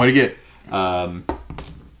heard him. What did you get?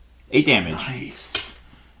 8 damage. Nice.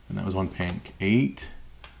 And that was one pink. 8.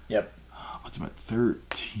 Yep. What's him at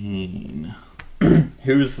 13?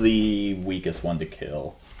 Who's the weakest one to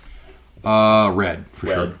kill? Red, for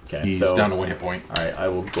Red. sure. Okay, He's down to 1 hit point. Alright, I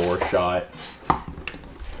will gore shot.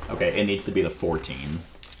 Okay, it needs to be the 14.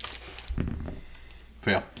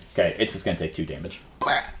 Fail. Okay, it's just going to take 2 damage.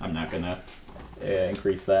 I'm not going to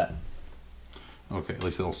increase that. Okay, at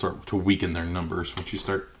least it'll start to weaken their numbers once you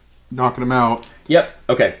start knocking them out. Yep.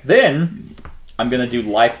 Okay, then I'm going to do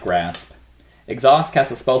Life Grasp. Exhaust,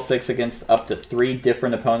 cast a spell 6 against up to 3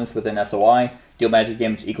 different opponents within SOI. Deal magic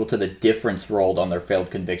damage equal to the difference rolled on their failed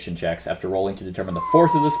conviction checks. After rolling to determine the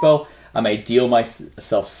force of the spell, I may deal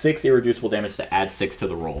myself 6 irreducible damage to add 6 to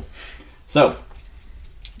the roll. So,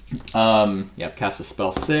 yep, cast a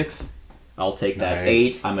spell 6. I'll take that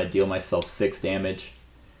 8. I'm going to deal myself 6 damage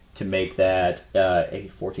to make that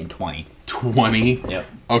 8, 14, 20. 20? Yep.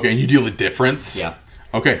 Okay, and you deal the difference? Yeah.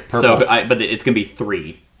 Okay, perfect. So, but it's going to be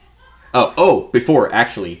 3. Before,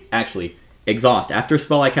 actually, exhaust. After a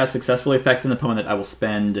spell I cast successfully affects an opponent, I will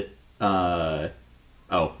spend, nope,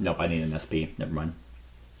 I need an SP. Never mind.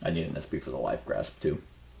 I need an SP for the Life Grasp, too.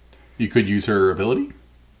 You could use her ability?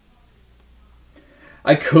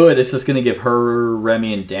 I could. It's just going to give her,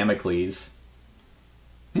 Remy, and Damocles.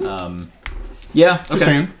 Yeah, okay.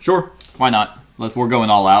 saying. Sure. Why not? We're going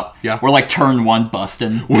all out. Yeah. We're like turn 1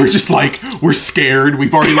 busting. We're just like, we're scared.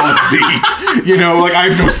 We've already lost Zeke. You know, like I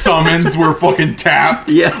have no summons. We're fucking tapped.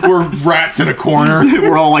 Yeah. We're rats in a corner.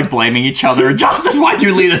 We're all like blaming each other. Justice, why'd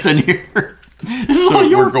you lead us in here? This is all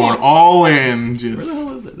your we're going fault. all in. Just where the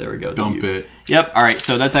hell is it? There we go. Dump it. Yep. All right.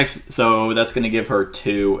 So that's going to give her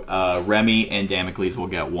 2. Remy and Damocles will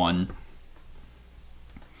get 1.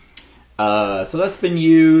 So that's been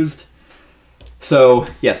used. So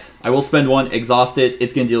yes, I will spend 1. Exhaust it.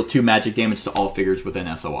 It's going to deal 2 magic damage to all figures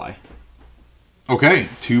within SOI. Okay,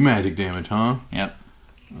 2 magic damage, huh? Yep.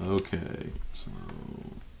 Okay. So,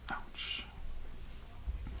 ouch.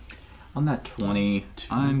 On that 20,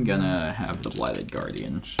 I'm gonna have the Blighted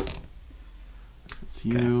Guardian. That's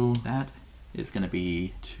you. Okay. That is gonna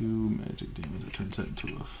be 2 magic damage. That turns that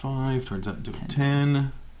into a 5. Turns that into a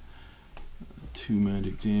 10. 2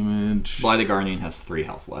 magic damage. Blighted Guardian has 3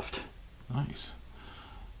 health left. Nice.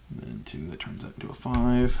 And then 2. That turns that into a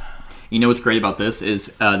 5. You know what's great about this is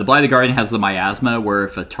the Blighted Guardian has the miasma, where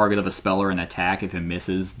if a target of a spell or an attack, if it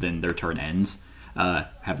misses, then their turn ends.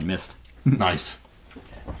 Haven't missed. Nice.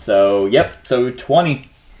 So, yep. So, 20.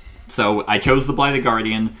 So, I chose the Blighted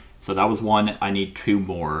Guardian. So, that was 1. I need 2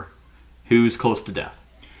 more. Who's close to death?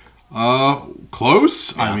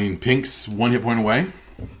 Close. Yeah. I mean, Pink's 1 hit point away.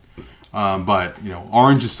 But, you know,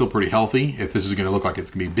 Orange is still pretty healthy. If this is going to look like it's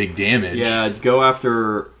going to be big damage. Yeah, go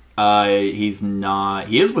after... he's not...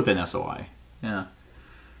 He is within SOI. Yeah.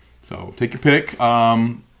 So, take your pick.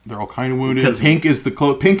 They're all kind of wounded. Pink is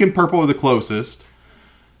Pink and purple are the closest.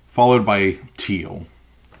 Followed by teal.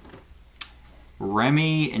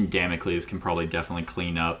 Remy and Damocles can probably definitely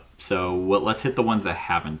clean up. So let's hit the ones that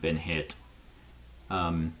haven't been hit.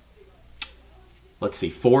 Let's see,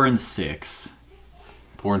 4 and 6.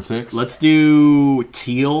 4 and 6? Let's do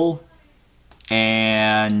teal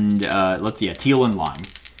and teal and lime.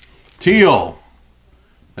 Teal.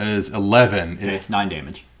 That is 11. Okay, 9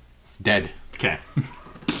 damage. It's dead. Okay.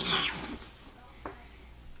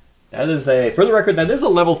 That is for the record, that is a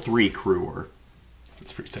level 3 crewer.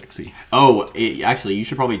 It's pretty sexy. Oh, actually, you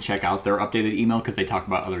should probably check out their updated email because they talk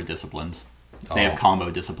about other disciplines. They have combo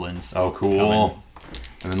disciplines. Oh, cool.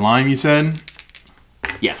 And then lime, you said?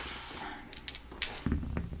 Yes.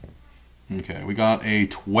 Okay, we got a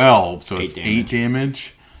 12, so it's 8 8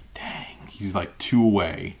 damage. Dang, he's like 2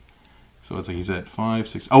 away. So it's like he's at 5,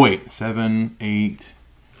 6. Oh wait, 7, 8.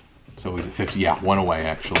 So he's at 50. Yeah, 1 away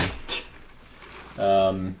actually.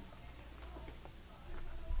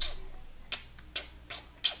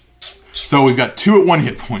 So we've got 2 at 1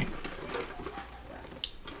 hit point.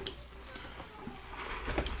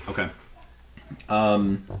 Okay.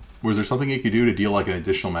 Was there something you could do to deal like an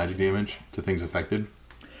additional magic damage to things affected?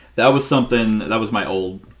 That was something. That was my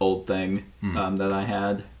old thing that I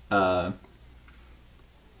had. Yeah,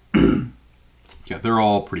 they're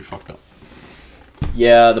all pretty fucked up.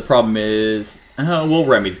 Yeah, the problem is, well,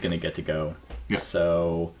 Remy's gonna get to go. Yeah.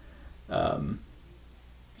 So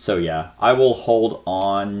yeah, I will hold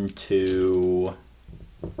on to.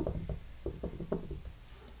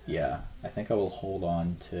 Yeah, I think I will hold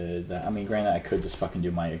on to that. I mean, granted, I could just fucking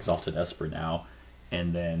do my Exalted Esper now,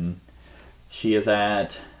 and then she is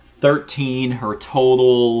at 13. Her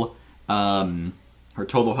total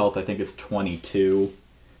health, I think, is 22.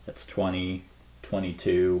 That's 20,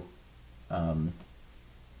 22.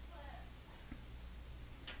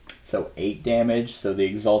 So 8 damage. So the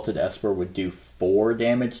Exalted Esper would do 4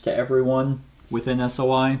 damage to everyone within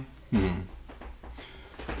SOI.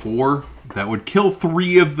 4. That would kill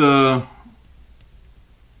 3 of the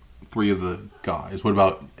guys. What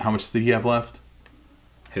about how much did he have left?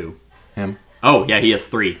 Who? Him. Oh yeah, he has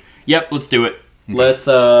 3. Yep, let's do it. Okay. Let's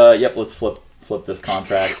flip this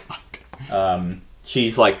contract.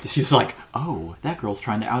 She's like, oh, that girl's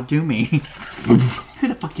trying to outdo me. Who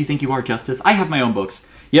the fuck do you think you are, Justice? I have my own books.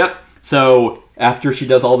 Yep. So after she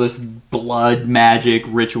does all this blood magic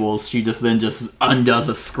rituals, she just undoes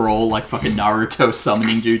a scroll like fucking Naruto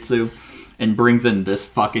summoning jutsu, and brings in this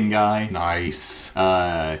fucking guy. Nice.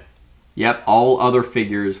 Yep. All other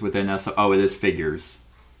figures within SOI. Oh, it is figures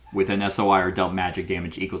within SOI are dealt magic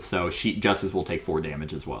damage equals. So Justice will take 4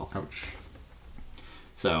 damage as well. Ouch.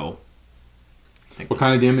 So. What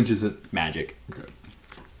kind of damage is it? Magic. Okay.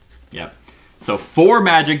 Yep. So 4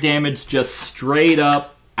 magic damage, just straight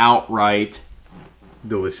up, outright.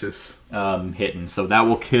 Delicious. Hitting. So that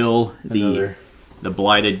will kill the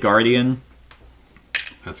Blighted Guardian.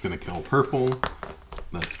 That's gonna kill purple.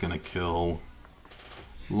 That's gonna kill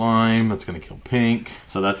lime. That's gonna kill pink.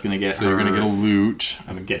 So that's gonna get. So you're gonna get a loot.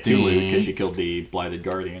 I'm gonna get 2 loot because she killed the Blighted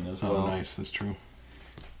Guardian as well. Oh, nice. That's true.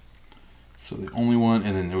 So the only one,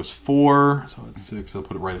 and then there was 4. So that's 6. I'll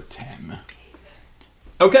put it right at 10.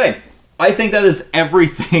 Okay. I think that is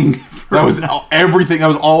everything. That was everything. That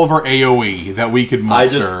was all of our AOE that we could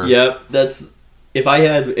muster. That's if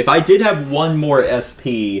I did have one more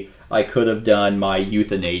SP, I could have done my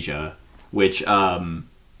Euthanasia, which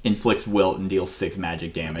inflicts wilt and deals 6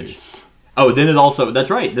 magic damage. Nice. Oh, then it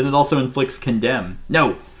also inflicts condemn.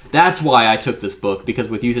 No, that's why I took this book, because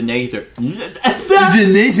with Euthanasia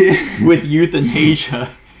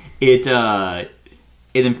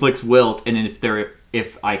it inflicts wilt, and then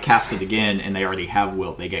if I cast it again and they already have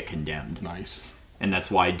wilt, they get condemned. Nice. And that's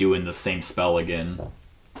why doing the same spell again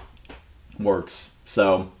works.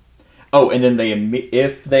 So, and then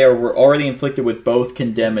if they are already inflicted with both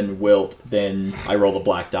condemn and wilt, then I roll the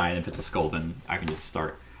black die, and if it's a skull, then I can just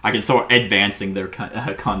start. I can start advancing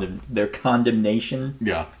their condemnation.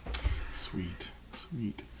 Yeah. Sweet.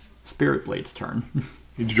 Spirit Blade's turn.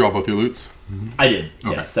 Did you draw both your loots? I did.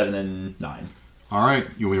 Okay. Yeah, 7 and 9. All right.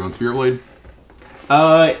 You want me to run Spirit Blade?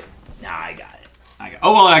 Nah, I got it.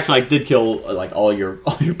 Oh well, actually, I did kill like all your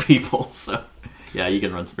people, so yeah, you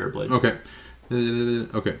can run Spirit Blade. Okay.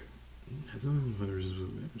 Okay.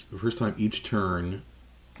 The first time each turn.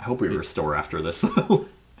 I hope we restore after this.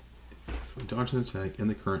 Dodge an attack and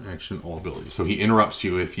the current action, all abilities. So he interrupts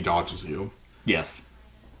you if he dodges you. Yes.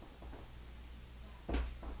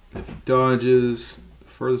 If he dodges, the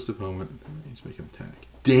furthest opponent, he's making an attack.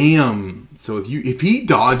 Damn. So if he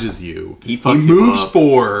dodges you, he moves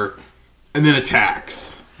 4 and then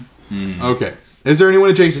attacks. Okay. Is there anyone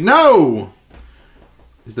adjacent? No!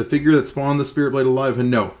 Is the figure that spawned the Spirit Blade alive?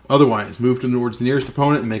 And no. Otherwise, move towards the nearest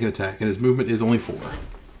opponent and make an attack. And his movement is only 4.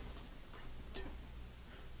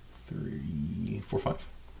 3, 4, 5.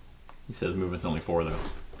 He says movement's only 4 though.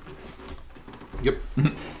 Yep.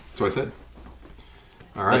 That's what I said.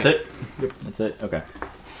 All right. That's it? Yep. That's it? Okay.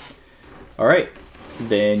 All right.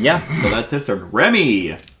 Then, yeah. So that's his turn.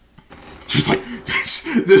 Remy! Just like,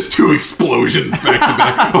 there's 2 explosions back to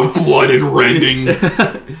back of blood and rending.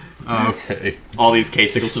 Okay. All these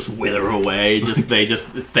cave sickles just wither away. They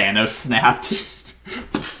just Thanos snapped.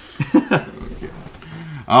 Okay.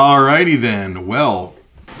 Alrighty then. Well,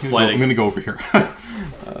 I'm going to go over here.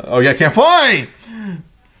 Oh yeah, I can't fly!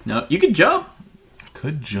 No, you can jump.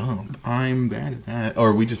 could jump. I'm bad at that.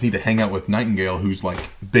 Or we just need to hang out with Nightingale, who's like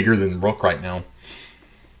bigger than Rook right now.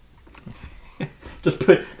 Just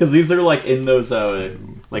put, because these are like in those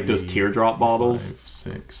like those teardrop bottles. 5,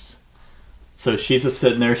 6. So she's just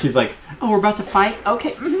sitting there. She's like, "Oh, we're about to fight.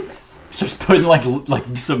 Okay." Mm-hmm. Just putting like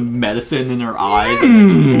some medicine in her eyes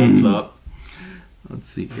and pulls up. Let's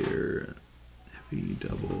see here. Heavy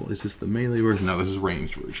double. Is this the melee version? No, this is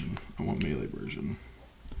ranged version. I want melee version.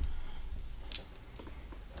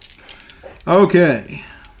 Okay.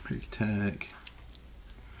 Break attack.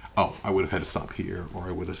 Oh, I would have had to stop here, or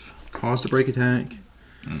I would have caused a break attack.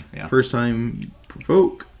 Yeah. First time you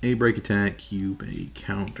provoke a break attack, you may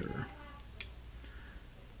counter.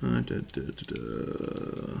 Okay,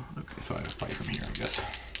 so I have to fight from here, I guess.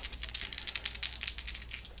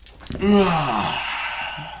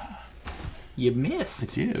 You missed. I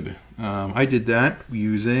did. I did that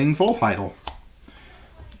using False Idol.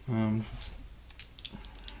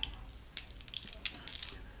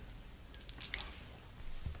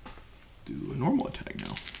 Do a normal attack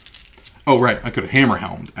now. Oh, right. I could have Hammer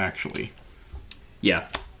Helmed, actually. Yeah,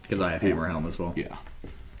 because I have Hammer Helm as well. Yeah.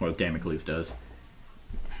 Or Damocles does.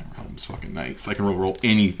 Hammer Helm's fucking nice. I can roll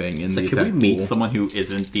anything in the Can attack we meet pool. someone who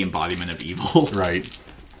isn't the embodiment of evil? Right.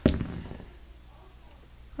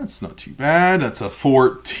 That's not too bad. That's a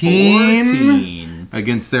 14. 14.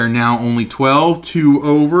 Against their now only 12. 2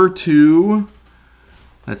 over 2.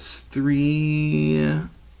 That's 3,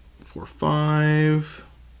 4, 5.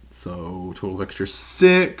 So total of extra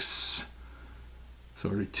 6. So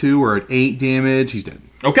already 2. We're at 8 damage. He's dead.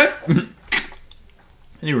 Okay. I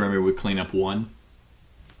do remember we clean up 1.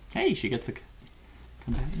 Hey, she gets a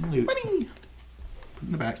combatant loot. Money. Put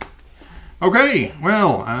in the back. Okay.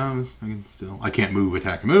 Well, I can't move,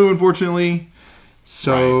 attack, and move, unfortunately.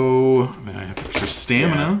 So I have extra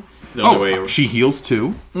stamina. Yeah. She heals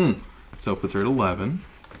 2. So it puts her at 11.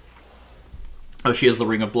 Oh, she has the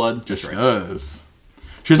Ring of Blood? Just does.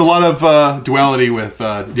 She has a lot of duality with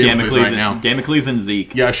Damocles right now. Damocles and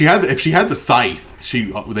Zeke. Yeah, if she had the scythe,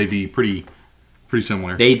 they'd be pretty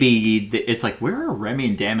similar. They'd be. It's like, where are Remy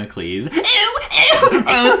and Damocles?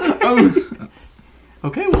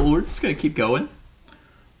 Okay, well, we're just gonna keep going.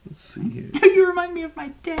 Let's see here. You remind me of my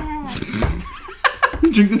dad.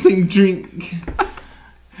 Drink the same drink.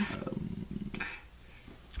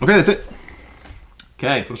 Okay, that's it.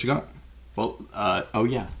 Okay. That's all she got. Well, oh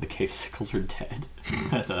yeah, the cave sickles are dead.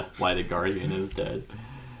 The Lighted Guardian is dead.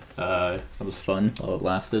 That was fun while it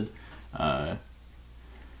lasted.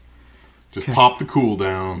 Just pop the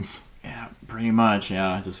cooldowns. Yeah, pretty much.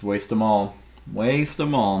 Yeah, just waste them all. Waste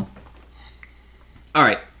them all. All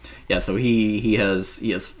right. Yeah. So he has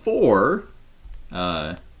 4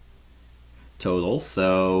 total.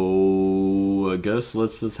 So I guess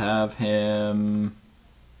let's just have him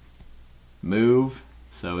move.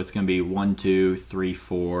 So it's gonna be 1, 2, 3,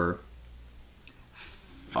 4,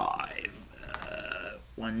 5.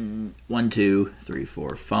 1, 2, 3,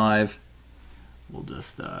 4, 5. We'll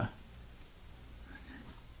just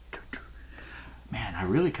man, I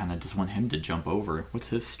really kind of just want him to jump over. What's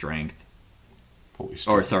his strength?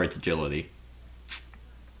 Or sorry, it's agility.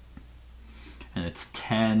 And it's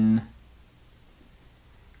 10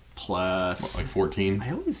 plus. What, like 14?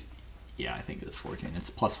 Yeah, I think it's 14. It's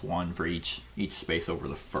plus 1 for each space over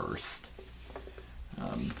the first.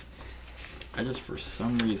 I just, for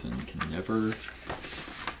some reason, can never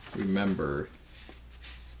remember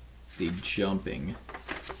the jumping.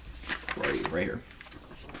 Right here.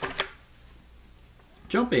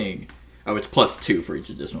 Jumping. Oh, it's plus 2 for each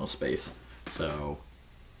additional space. So,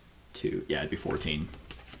 2. Yeah, it'd be 14.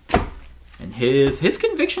 And his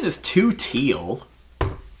conviction is 2 teal.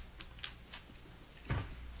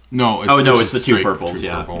 No, it's the 2 purples.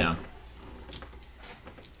 Yeah, purple. yeah.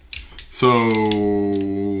 So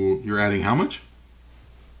you're adding how much?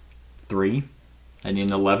 3. I need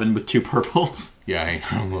an 11 with 2 purples. Yeah, I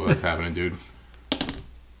don't know what's happening, dude.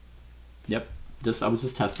 Yep. I was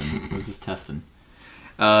just testing.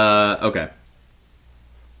 Okay.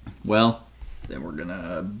 Well, then we're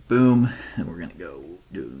gonna boom, and we're gonna go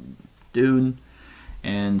Dune,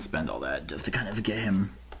 and spend all that just to kind of get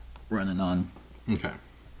him running on. Okay.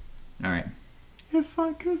 All right. If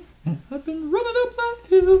I could, I've been running up that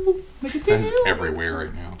hill. That's everywhere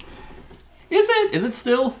right now. Is it? Is it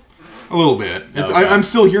still? A little bit. Okay. I'm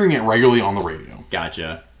still hearing it regularly on the radio.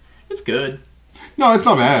 Gotcha. It's good. No, it's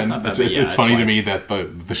not bad. It's funny like, to me that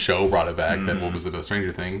the show brought it back. That what was it?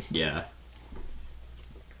 Stranger Things. Yeah.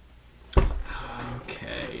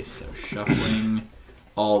 Okay, so shuffling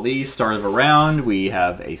all these. Start of a round. We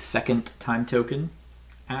have a second time token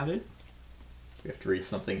added. We have to read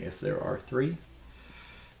something if there are 3.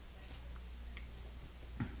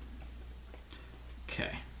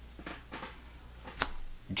 Okay.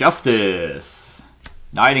 Justice.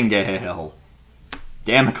 Nightingale.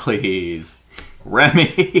 Damocles.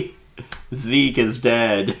 Remy. Zeke is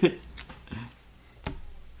dead.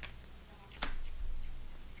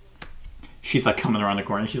 She's like coming around the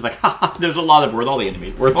corner. She's like, ha, there's a lot of, where's all the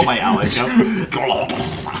enemies? Where's all my allies? You know?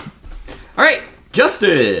 Alright,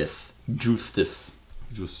 Justice. Justice.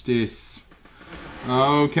 Justice.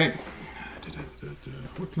 Okay.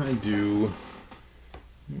 What can I do?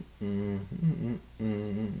 Okay.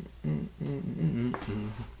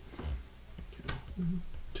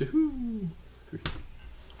 2, 3.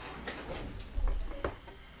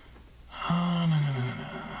 No.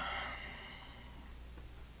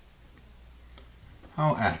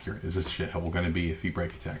 How accurate is this shithole going to be if he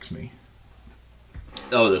break attacks me?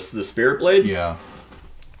 Oh, the Spirit Blade? Yeah.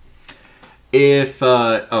 If,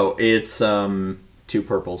 it's, 2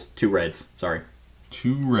 purples, 2 reds, sorry.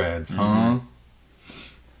 2 reds, huh?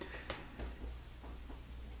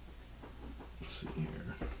 Let's see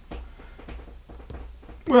here.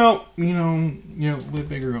 Well, you know, live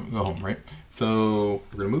bigger, go home, right? So,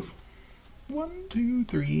 we're going to move. 1, 2,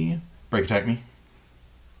 3. Break attack me.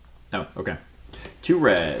 Oh, okay. 2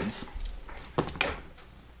 reds.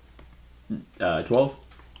 12?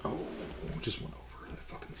 Oh, just 1 over. That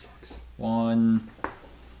fucking sucks. 1,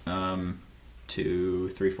 2,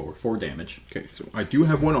 3, 4. 4 damage. Okay, so I do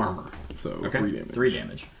have 1 armor, so okay. 3 damage. 3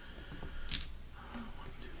 damage. 1,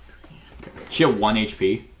 2, 3. Okay. She had 1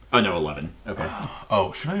 HP. Oh, no, 11. Okay.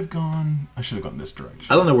 Oh, should I have gone? I should have gone this direction.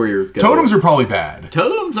 I don't know where you're going. Totems are probably bad.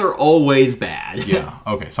 Totems are always bad. Yeah.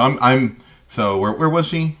 Okay. So So where was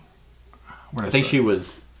she? I think she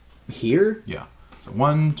was here. Yeah. So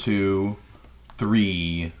 1, 2,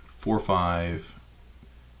 3, 4, 5,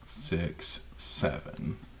 6,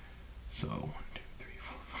 7. So 1, 2, 3,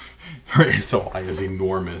 4, 5. So I is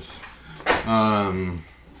enormous.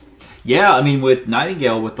 Yeah, I mean with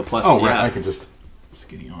Nightingale with the plus. Oh, right. I could just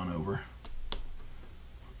skinny on over. 1,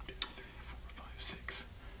 2, 3, 4, 5, 6.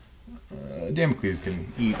 Damocles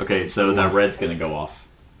can eat. Okay, so that red's gonna go off.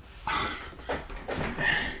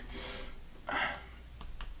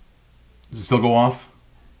 Does it still go off?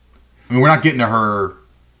 I mean, we're not getting to her,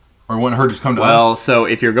 or wouldn't her just come to us? Well, so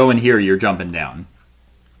if you're going here, you're jumping down,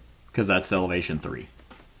 because that's elevation 3.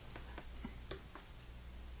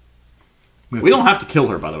 We don't have to kill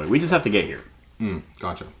her, by the way. We just have to get here.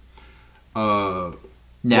 Gotcha.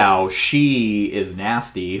 Now, she is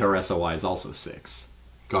nasty. Her SOI is also 6.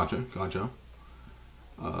 Gotcha.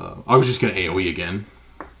 I was just going to AoE again.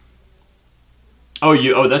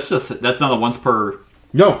 Oh, that's not a once per...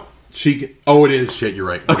 No. It is. Shit, you're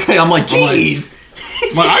right. Okay, I'm like, jeez.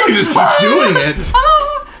 I can just keep doing it.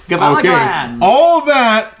 Okay. All of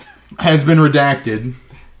that has been redacted.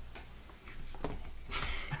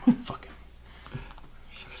 Fucking.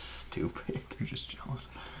 So stupid. You're just jealous.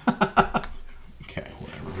 Okay,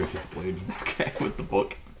 whatever. We're gonna hit the blade. Okay, with the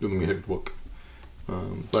book. Let me hit the book.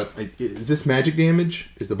 But is this magic damage?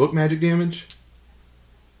 Is the book magic damage?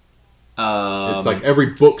 It's like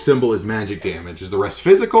every book symbol is magic damage. Is the rest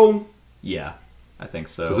physical? Yeah, I think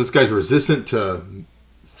so. Because this guy's resistant to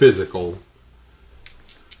physical.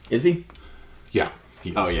 Is he? Yeah,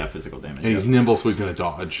 he is. Oh yeah, physical damage. And he's nimble, so he's going to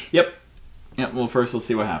dodge. Yep. Well, first let's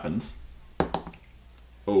see what happens.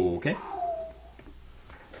 Okay.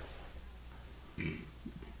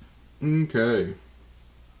 Okay.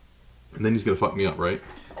 And then he's going to fuck me up, right?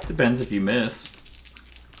 Depends if you miss.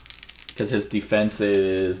 Because his defense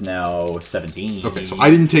is now 17. Okay, so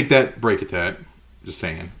I didn't take that break attack. Just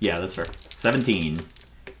saying. Yeah, that's fair. 17.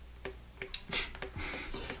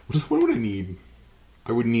 What would I need?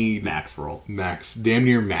 I would need... Max roll. Max. Damn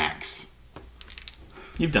near max.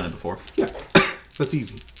 You've done it before. Yeah. That's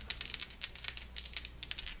easy.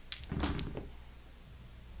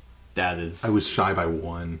 That is... I was shy by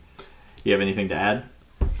 1. You have anything to add?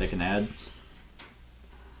 They can add?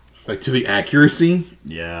 Like, to the accuracy?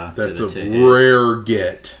 Yeah. That's a rare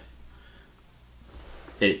get.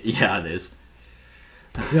 Yeah, it is.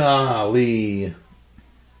 Golly.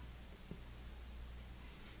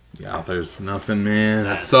 Yeah, there's nothing, man.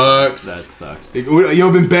 That sucks. That sucks. It would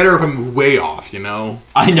have been better if I'm way off, you know?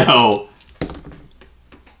 I know.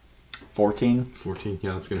 14? 14,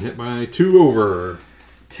 yeah, it's going to hit by 2 over.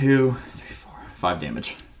 2, 3, 4, 5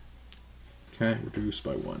 damage. Okay, reduced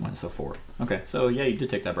by 1. So 4. Okay, so yeah, you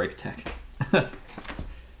did take that break attack.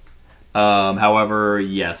 However,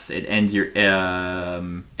 yes, it ends your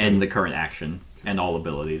end the current action and all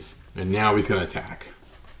abilities. And now he's going to attack.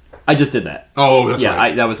 I just did that. Oh, that's right.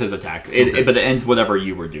 Yeah, that was his attack. Okay. But it ends whatever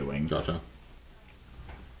you were doing. Gotcha.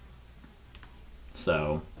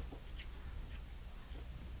 So.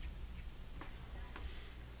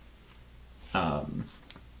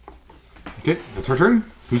 Okay, that's her turn.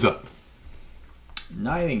 Who's up?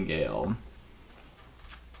 Nightingale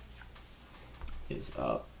is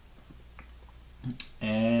up.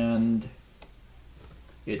 And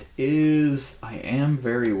it is... I am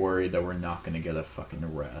very worried that we're not going to get a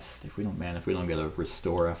fucking rest. If we don't get a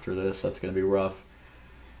restore after this, that's going to be rough.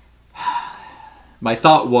 My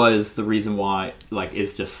thought was the reason why, like,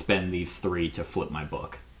 is just spend these 3 to flip my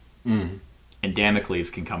book. Mm. And Damocles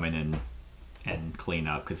can come in and clean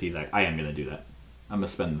up, because he's like, I am going to do that. I'm going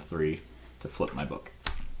to spend the 3 to flip my book.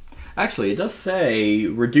 Actually, it does say,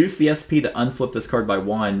 reduce the SP to unflip this card by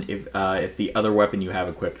 1 if the other weapon you have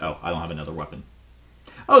equipped... Oh, I don't have another weapon.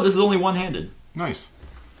 Oh, this is only one-handed. Nice.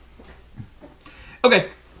 Okay,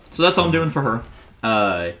 so that's all I'm doing for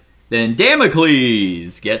her. Then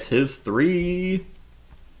Damocles gets his 3.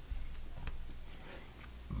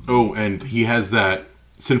 Oh, and he has that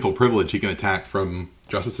sinful privilege. He can attack from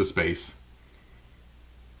Justice's space.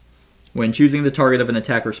 When choosing the target of an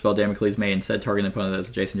attack or spell, Damocles may instead target an opponent that is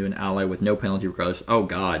adjacent to an ally with no penalty regardless. Oh,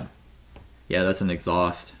 God. Yeah, that's an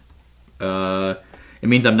exhaust. It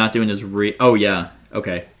means I'm not doing his Oh, yeah.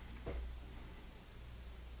 Okay.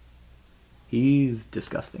 He's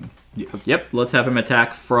disgusting. Yes. Yep, let's have him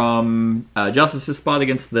attack from Justice's spot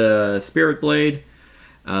against the Spirit Blade.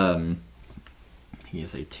 He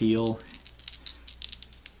is a teal.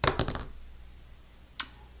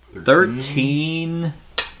 13.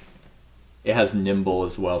 It has nimble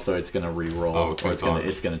as well, so it's going to re-roll. Oh, okay, or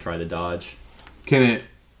it's going to try to dodge. Can it...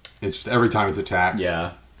 It's just every time it's attacked.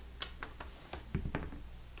 Yeah.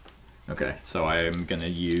 Okay, so I'm going to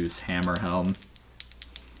use Hammer Helm.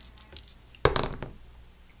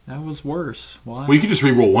 That was worse. Why? Well, you can just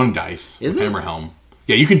re-roll 1 dice Is with it? Hammer Helm.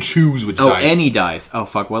 Yeah, you can choose which Oh, dice. any dice. Oh,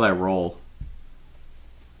 fuck, what did I roll?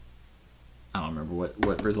 I don't remember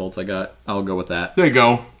what results I got. I'll go with that. There you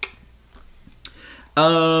go.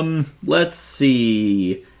 Let's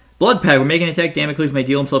see. Blood Pact. When making an attack, Damocles may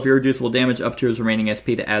deal himself irreducible damage up to his remaining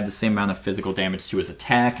SP to add the same amount of physical damage to his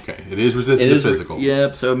attack. Okay, it is resistant to physical.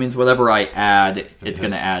 Yep, so it means whatever I add, it's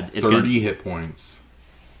going to add... It's 30 hit points.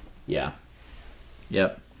 Yeah.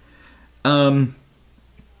 Yep.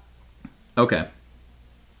 Okay.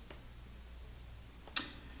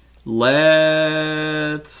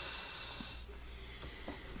 Let's...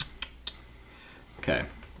 Okay.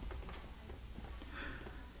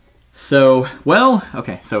 So, well,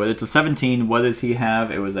 okay, so it's a 17. What does he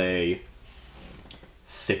have? It was a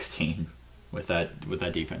 16 with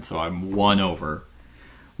that defense. So I'm 1 over.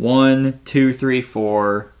 1, 2, 3,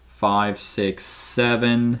 4, 5, 6,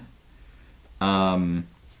 7,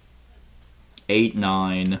 8,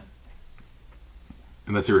 9.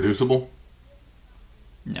 And that's irreducible?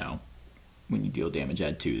 No. When you deal damage,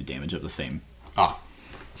 add 2 the damage of the same. Ah.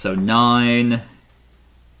 So 9.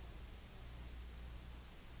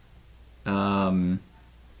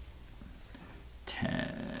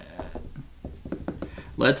 10.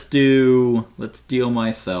 Let's deal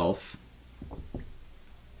myself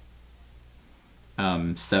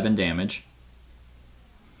 7 damage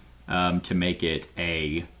to make it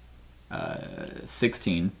a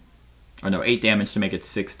 16. Or no, 8 damage to make it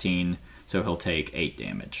 16. So he'll take 8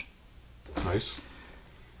 damage. Nice.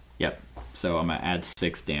 Yep. So I'm going to add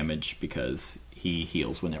 6 damage because he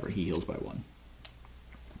heals whenever he heals by 1.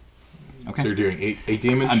 Okay. So you're doing 8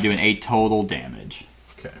 damage? I'm doing 8 total damage.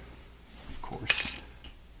 Okay. Of course.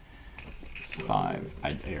 So 5.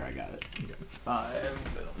 Here, I got it. Okay.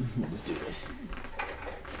 5. We'll just do this.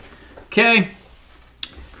 Okay.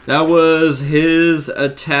 That was his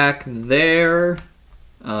attack there.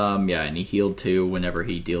 Yeah, and he healed 2 whenever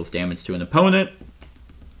he deals damage to an opponent.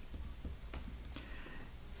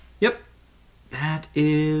 Yep. That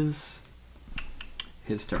is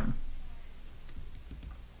his turn.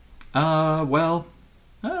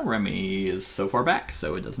 Remy is so far back,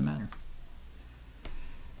 so it doesn't matter.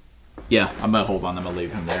 Yeah, I'm gonna hold on. I'm gonna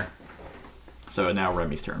leave him there. So now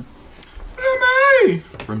Remy's turn. Remy!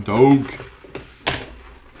 Rem dog.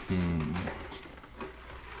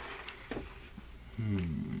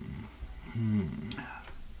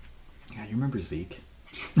 Yeah, you remember Zeke?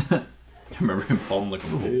 I remember him falling like a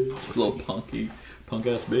bitch. Little punk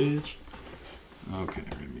ass bitch. Okay,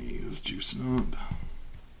 Remy is juicing up.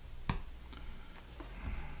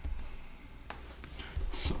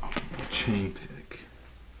 So, chain pick.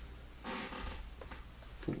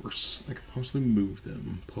 Force. I can possibly move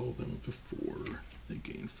them, pull them up to 4. They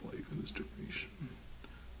gain flight for this duration.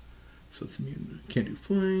 So it's immune. Can't do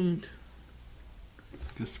flight.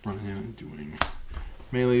 I guess running out and doing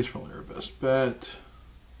melee is probably our best bet.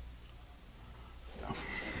 Yeah.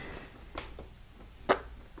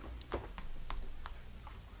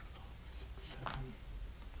 6,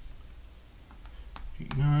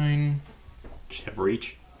 thing. Should have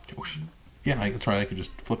reach. Yeah, that's right. I could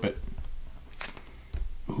just flip it.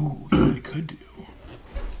 Ooh, you know what I could do?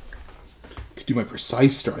 Could do my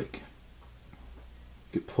precise strike.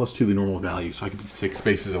 Get +2 the normal value, so I could be 6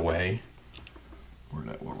 spaces away.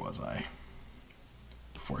 Where was I?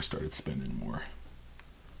 Before I started spending more.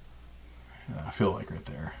 I feel like right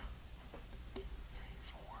there. 2, 3,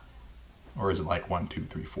 4. Or is it like 1, 2,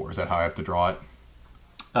 3, 4? Is that how I have to draw it?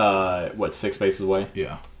 What, 6 spaces away?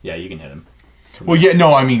 Yeah. Yeah, you can hit him. Well, yeah,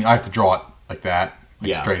 no, I mean, I have to draw it like that. Like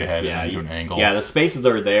Yeah. straight ahead Yeah, and then do an angle. Yeah, the spaces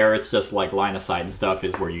are there. It's just like line of sight and stuff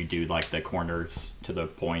is where you do like the corners to the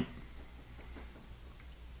point.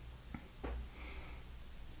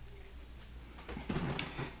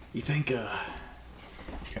 You think,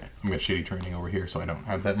 Okay, I'm going to shitty training over here so I don't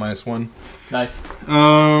have that -1. Nice.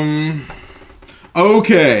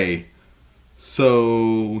 Okay.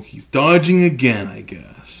 So, he's dodging again, I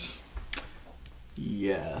guess.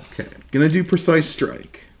 Yes. Okay, gonna do precise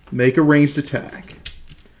strike. Make a ranged attack.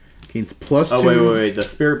 Gains +2. Oh, wait. The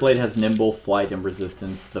Spirit Blade has nimble, flight, and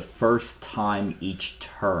resistance the first time each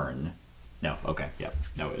turn. No, okay, yep.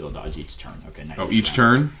 No, it'll dodge each turn. Okay, not each round.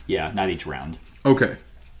 turn? Yeah, not each round. Okay.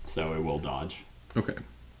 So it will dodge. Okay.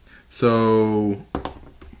 So,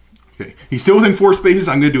 okay. He's still within 4 spaces.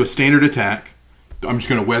 I'm going to do a standard attack. I'm just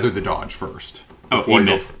going to weather the dodge first. Oh, you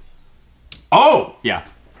miss. Oh! Yeah.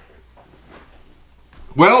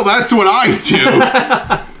 Well, that's what I do.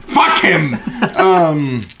 Fuck him!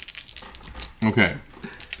 Okay.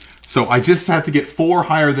 So I just have to get 4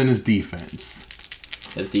 higher than his defense.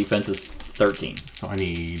 His defense is 13. So I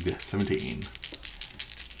need 17.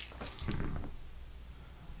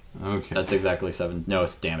 Okay. That's exactly 7. No,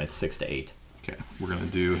 it's damn, it's 6 to 8. Okay. We're going to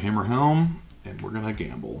do Hammer Helm, and we're going to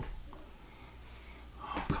gamble.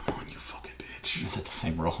 Oh, come on, you fucking bitch. Is it the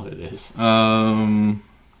same roll? It is. I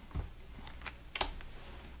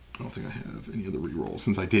don't think I have any other rerolls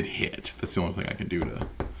since I did hit. That's the only thing I can do to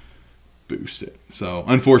boost it. So,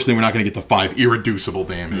 unfortunately, we're not going to get the 5 irreducible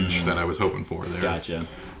damage that I was hoping for there. Gotcha.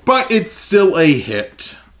 But it's still a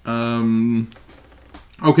hit.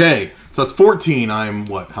 Okay, so that's 14. I'm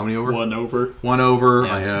what? How many over? 1 over. 1 over.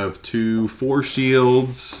 Yeah. I have 2 force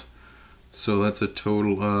shields. So that's a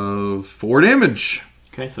total of 4 damage.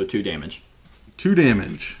 Okay, so 2 damage. 2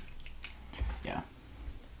 damage. Yeah.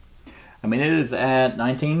 I mean, it is at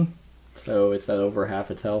 19, so it's at over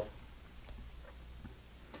half its health.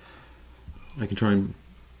 I can try and...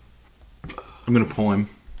 I'm going to pull him.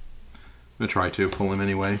 I'm going to try to pull him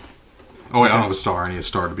anyway. Oh, wait, I don't have a star. I need a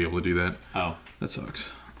star to be able to do that. Oh. That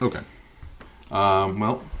sucks. Okay.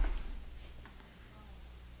 Well...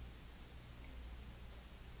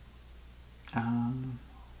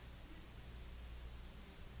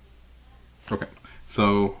 Okay,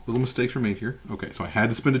 so little mistakes were made here. Okay, so I had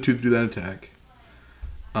to spend a 2 to do that attack.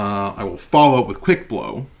 I will follow up with Quick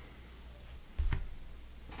Blow.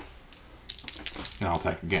 And I'll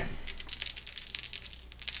attack again.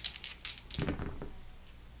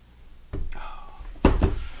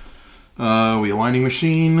 We aligning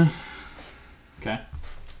machine. Okay.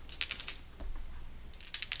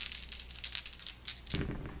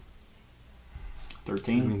 I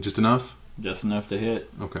 13. mean, just enough? Just enough to hit.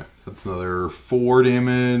 Okay, that's another 4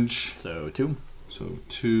 damage. So 2. So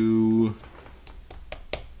 2.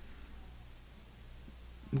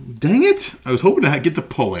 Dang it! I was hoping to get to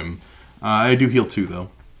pull him. I do heal 2 though.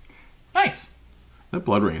 Nice. That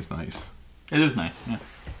blood ring is nice. It is nice. Yeah.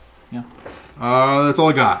 Yeah. That's all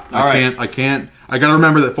I got. All right. I gotta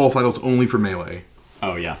remember that false idol's only for melee.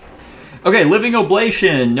 Oh, yeah. Okay, Living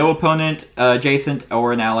Oblation. No opponent adjacent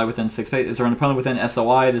or an ally within 6 feet. Is there an opponent within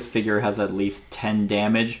SOI? This figure has at least 10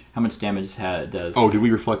 damage. How much damage does... Oh, did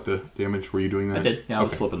we reflect the damage? Were you doing that? I did. Yeah, I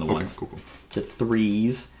was flipping the ones. Okay, cool. To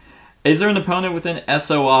 3s. Is there an opponent within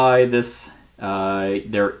SOI? This,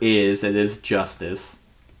 there is. It is Justice.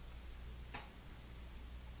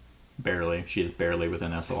 Barely. She is barely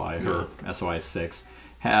within SOI. Her SOI is 6.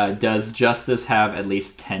 Does Justice have at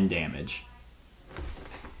least 10 damage?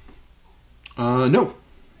 No.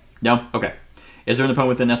 No? Okay. Is there an opponent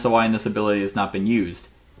within SOI and this ability has not been used?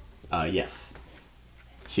 Yes.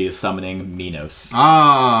 She is summoning Minos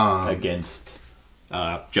against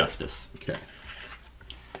Justice. Okay.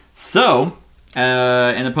 So,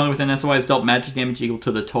 an opponent within SOI has dealt magic damage equal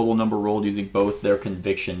to the total number rolled using both their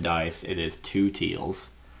conviction dice. It is 2 teals.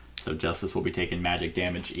 So Justice will be taking magic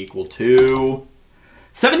damage equal to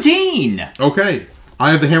 17! Okay.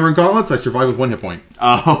 I have the hammer and gauntlets. I survive with 1 hit point.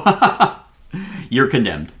 Oh. You're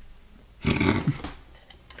condemned.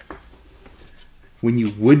 When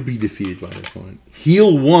you would be defeated by an opponent,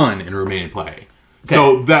 heal 1 and remain in play. Okay.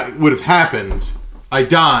 So that would have happened. I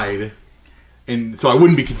died, And so I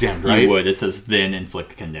wouldn't be condemned, right? You would. It says then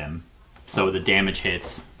inflict condemn. So the damage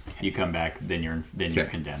hits, you come back, then you're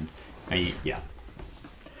condemned. Yeah.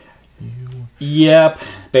 Yep.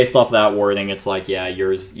 Based off that wording, it's like, yeah,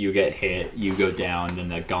 you get hit, you go down, then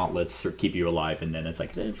the gauntlets keep you alive, and then it's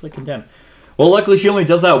like inflict condemn. Well, luckily she only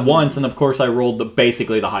does that once, and of course I rolled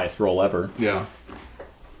basically the highest roll ever. Yeah.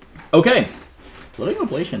 Okay. Living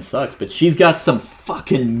Oblation sucks, but she's got some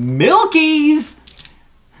fucking milkies!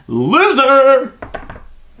 Loser!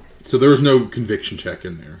 So there was no conviction check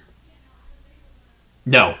in there.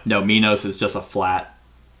 No, Minos is just a flat,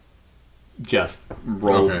 just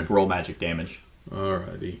roll magic damage.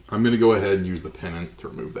 Alrighty. I'm going to go ahead and use the pennant to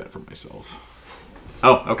remove that from myself.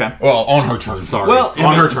 Oh, okay. Well, on her turn, sorry. Well,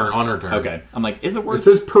 on her turn. Okay. I'm like, is it worth it?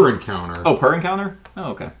 Says per encounter. Oh, per encounter?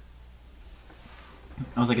 Oh, okay.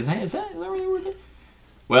 I was like, is that really worth it?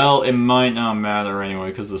 Well, it might not matter anyway,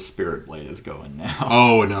 because the Spirit Blade is going now.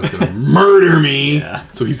 Oh, and now it's going to murder me. Yeah.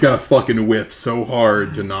 So he's got to fucking whiff so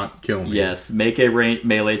hard to not kill me. Yes, make a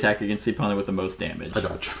melee attack against the opponent with the most damage. I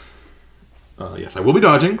dodge. Yes, I will be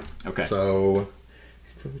dodging. Okay. So,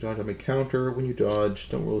 dodge, I may counter. When you dodge,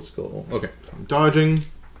 don't roll a skull. Okay, so I'm dodging.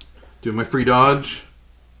 Doing my free dodge.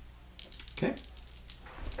 Okay.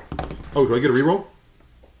 Oh, do I get a reroll?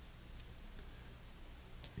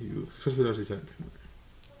 You successfully dodge the attack.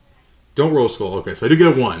 Don't roll a skull. Okay, so I do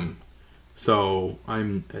get a 1. So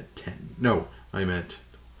I'm at 10. No, I'm at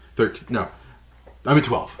 13. No, I'm at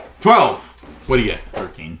 12. 12! What do you get?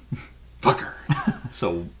 13. Fucker.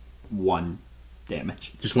 So 1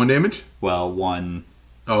 damage. Just 1 damage? Well, 1,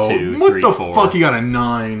 Oh, 2, what 3, the 4. fuck? You got a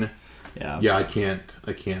 9. Yeah. Yeah, I can't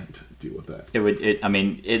deal with that.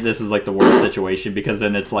 This is like the worst situation because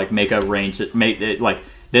then it's like make a range,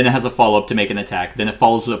 then it has a follow-up to make an attack. Then it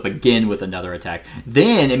follows up again with another attack.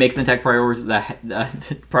 Then it makes an attack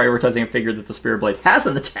prioritizing a figure that the Spirit Blade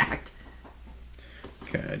hasn't attacked.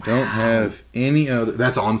 Okay, I don't have any other...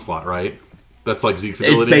 That's Onslaught, right? That's like Zeke's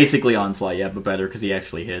ability? It's basically Onslaught, yeah, but better because he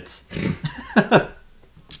actually hits. Yep,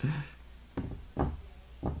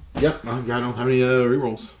 I don't have any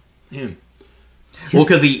rerolls. Man. Well,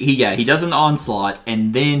 because he does an Onslaught,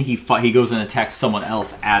 and then he goes and attacks someone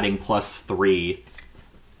else, adding +3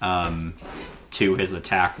 to his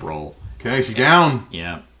attack roll. Okay, she's down.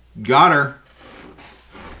 Yeah. Got her.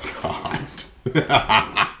 God.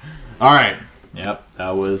 All right. Yep,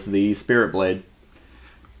 that was the Spirit Blade.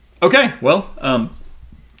 Okay, well,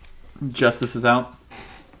 Justice is out.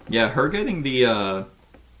 Yeah, her getting the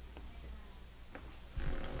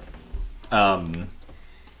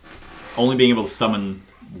only being able to summon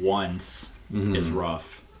once is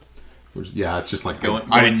rough. Yeah, it's just like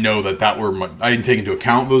I didn't know that were I didn't take into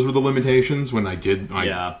account those were the limitations when I did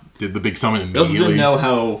the big summon immediately. We also didn't know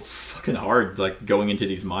how fucking hard like going into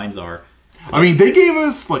these mines are. I mean, they gave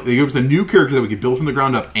us a new character that we could build from the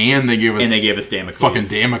ground up, and they gave us Damocles. Fucking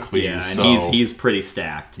Damocles. Yeah, and so. he's pretty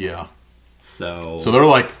stacked. Yeah. So they're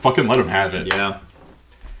like, fucking let him have it. Yeah.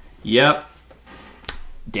 Yep.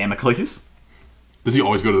 Damocles. Does he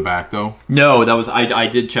always go to the back though? No, that was I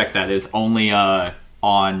did check that. It's only on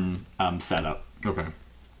setup. Okay.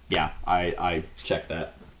 Yeah, I checked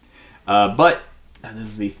that. But this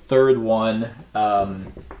is the third one.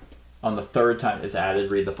 On the third time it's added,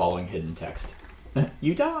 read the following hidden text.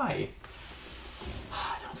 You die.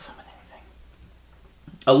 Don't summon anything.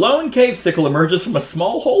 A lone cave sickle emerges from a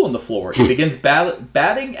small hole in the floor. It begins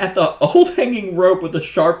batting at the old hanging rope with a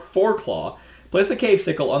sharp foreclaw. Place a cave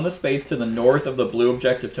sickle on the space to the north of the blue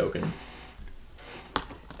objective token.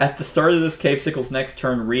 At the start of this cave sickle's next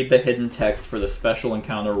turn, read the hidden text for the special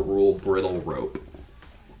encounter rule brittle rope.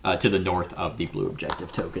 To the north of the blue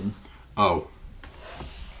objective token. Oh.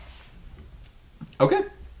 Okay.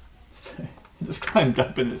 Just climbed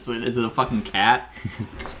up and is it a fucking cat?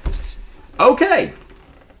 Okay.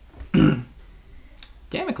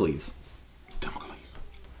 Damocles.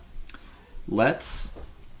 Let's...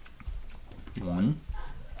 1,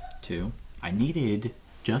 2. I needed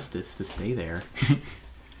Justice to stay there.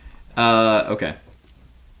 Okay.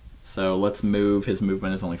 So let's move. His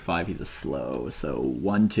movement is only 5. He's a slow. So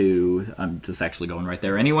 1, 2. I'm just actually going right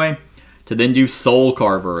there anyway. To then do Soul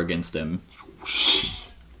Carver against him.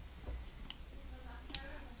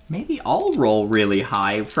 Maybe I'll roll really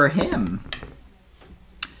high for him.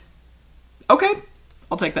 Okay.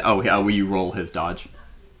 I'll take that. Oh, yeah. Will you roll his dodge?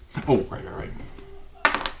 Oh, right.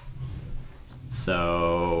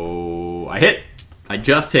 So I hit. I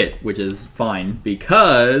just hit, which is fine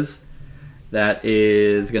because that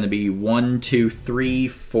is going to be 1, 2, 3,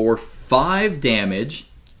 4, 5 damage.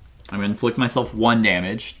 I'm going to inflict myself 1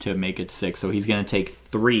 damage to make it 6, so he's going to take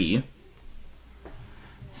 3.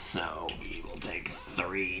 So he will take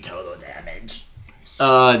 3 total damage.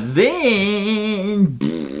 Then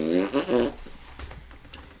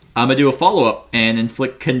I'm gonna do a follow-up and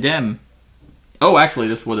inflict condemn. Oh, actually,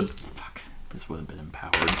 this would have been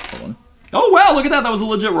empowered. Hold on. Oh wow, look at that! That was a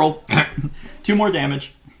legit roll. 2 more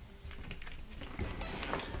damage.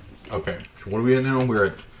 Okay, so what are we at now? We're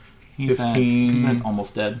at 15. He's at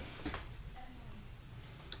almost dead.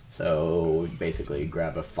 So basically,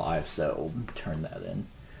 grab a 5. So turn that in.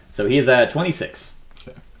 So he is at 26.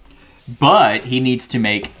 Okay. But he needs to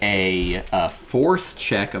make a force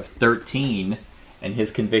check of 13, and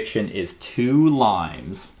his conviction is 2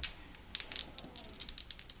 limes.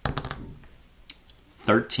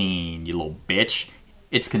 13, you little bitch.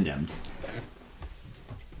 It's condemned.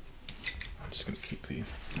 I'm just gonna keep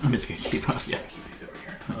these. I'm just gonna keep up. Yeah. Keep these over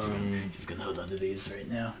here. Just gonna hold on to these right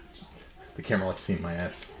now. The camera likes seeing my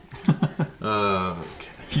ass. Okay.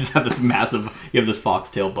 You just have this massive. You have this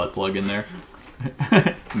foxtail butt plug in there.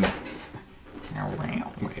 My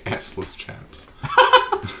assless chaps.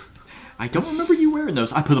 I don't remember you wearing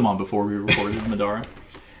those. I put them on before we recorded Middara.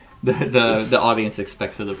 The audience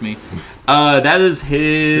expects it of me. That is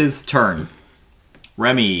his turn.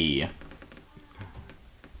 Remy.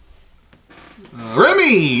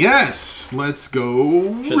 Remy, yes! Let's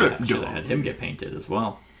go. Should have had him get painted as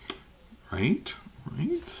well. Right.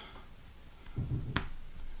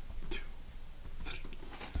 2, 3.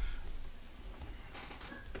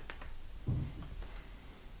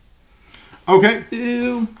 Okay.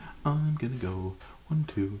 Ew. I'm gonna go 1,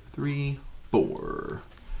 2, 3, 4.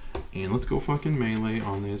 And let's go fucking melee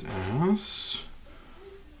on his ass.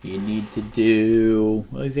 You need to do...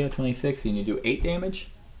 Well, he's at 26. You need to do 8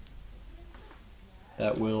 damage.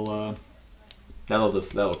 That will, that'll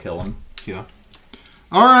kill him. Yeah.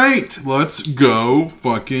 Alright, let's go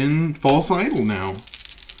fucking false idol now.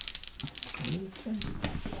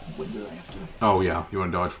 What did I have to... Oh, yeah. You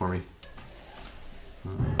want to dodge for me?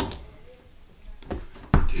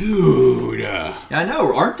 Dude. Yeah, I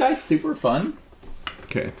know. Aren't dice super fun?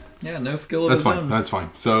 Okay. Yeah, no skill of That's his fine. own. That's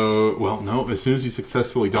fine. So, well, no. As soon as he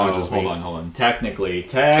successfully dodges me... Hold on. Technically,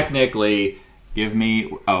 give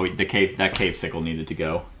me... Oh, that cave sickle needed to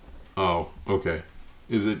go. Oh, okay.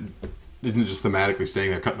 Isn't it just thematically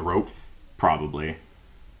staying there cutting the rope? Probably.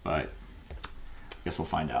 But I guess we'll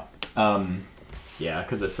find out. Yeah,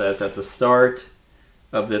 because it says at the start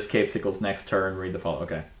of this cave sickle's next turn, read the follow.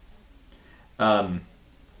 Okay.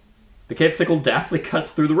 The cave sickle daftly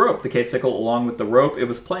cuts through the rope. The cave sickle, along with the rope it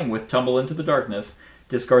was playing with, tumble into the darkness.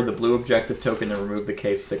 Discard the blue objective token and remove the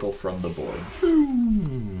cave sickle from the board.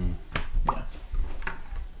 Yeah.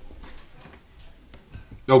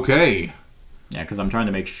 Okay. Yeah, because I'm trying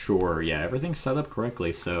to make sure, everything's set up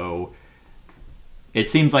correctly, so... It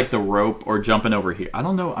seems like the rope or jumping over here. I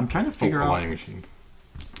don't know, I'm trying to figure out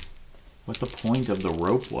what the point of the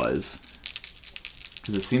rope was.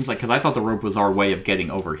 Because it seems like... Because I thought the rope was our way of getting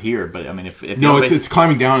over here, but I mean, if no, it's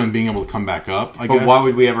climbing down and being able to come back up, I guess. But why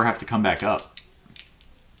would we ever have to come back up?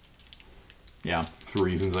 Yeah. For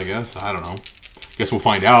reasons, I guess. I don't know. Guess we'll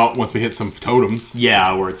find out once we hit some totems.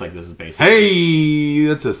 Yeah, where it's like, this is basic. Hey!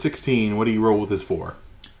 That's a 16. What do you roll with this for?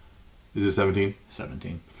 Is it 17?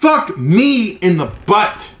 17. Fuck me in the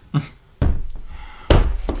butt!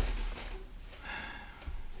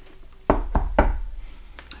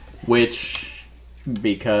 Which,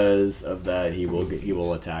 because of that, he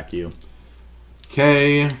will attack you.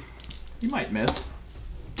 Okay. You might miss.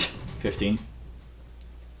 15.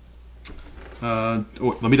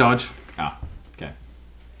 Let me dodge. Ah, okay.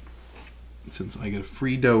 Since I get a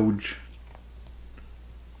free doge.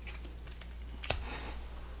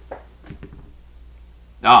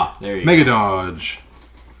 Ah, there you Mega go. dodge.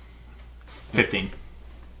 15.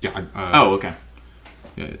 Yeah. Oh, okay.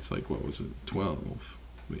 Yeah, it's like, what was it? 12.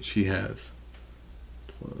 Which he has.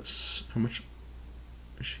 Plus, how much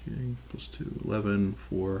is she getting? Plus 2, 11,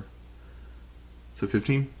 4. So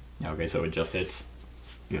 15? Okay, so it just hits.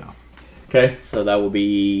 Yeah. Okay, so that will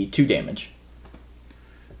be 2 damage.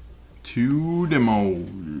 2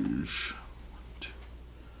 damage.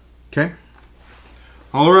 Okay.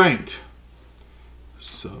 All right.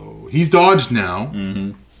 So he's dodged now.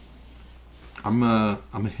 Mm-hmm. I'm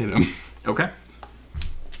gonna hit him. Okay.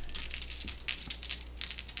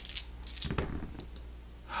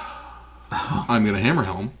 I'm gonna hammer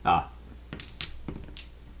helm. Ah.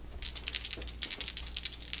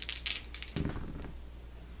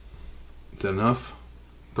 Is that enough?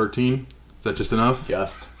 13? Is that just enough?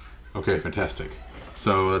 Just. Okay, fantastic.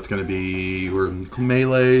 So that's gonna be, we're in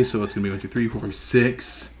melee, so it's gonna be 1, 2, 3, 4, 5,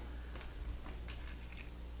 6.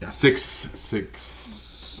 Yeah,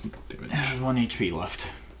 6 damage. There's 1 HP left.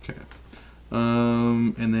 Okay.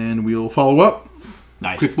 And then we'll follow up.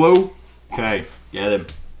 Nice. Quick blow. Okay, get him.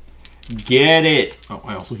 Get it. Oh,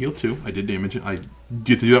 I also heal 2. I did damage it. I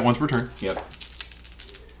get to do that once per turn. Yep.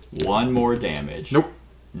 1 more damage. Nope.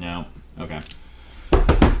 No. Okay.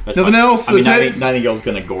 Nothing else. I mean, That's it. Nightingale's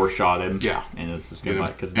gonna gore shot him. Yeah. And it's just gonna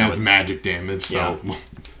because it's magic damage. So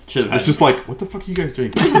it's just like, what the fuck are you guys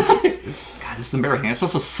doing? God, this is embarrassing. It's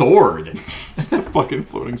just a sword. Just a fucking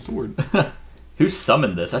floating sword. Who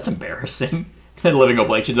summoned this? That's embarrassing. Living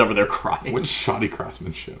Oblation's over there crying. What shoddy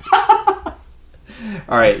craftsmanship.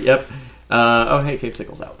 Alright, yep. Oh, hey, Cave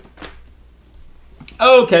Sickle's out.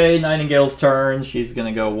 Okay, Nightingale's turn. She's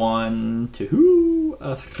gonna go 1, 2,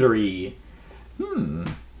 3.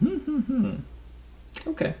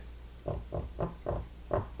 Okay.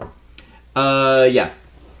 Yeah.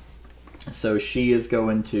 So she is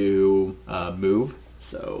going to move.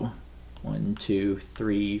 So 1, 2,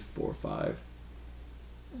 3, 4, 5,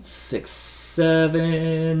 6,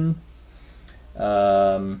 7.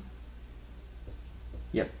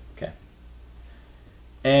 Yep. Okay.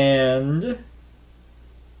 And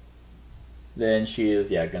then she is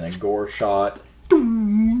gonna gore shot.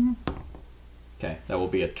 Okay, that will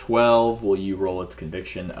be a 12. Will you roll its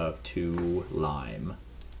conviction of 2 lime?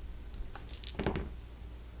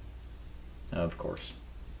 Of course.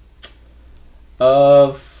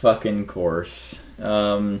 Of fucking course.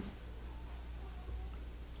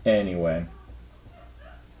 Anyway.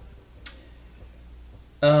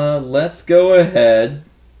 Let's go ahead.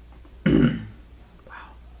 Wow.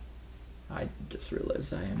 I just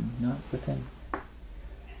realized I am not with him.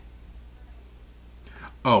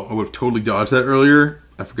 Oh, I would have totally dodged that earlier.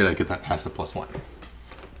 I forget I get that passive +1.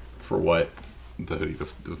 For what? The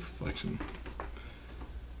deflection.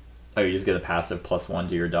 Oh, you just get a passive +1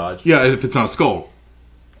 to your dodge? Yeah, if it's not a skull.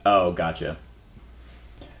 Oh, gotcha.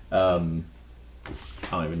 I don't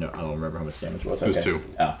even know. I don't remember how much damage it was. Okay. It was 2.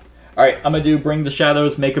 Oh. Alright, I'm going to do Bring the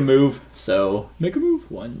Shadows, make a move. So, make a move.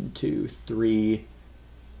 1, 2, 3,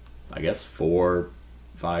 I guess 4,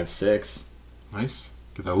 5, 6. Nice.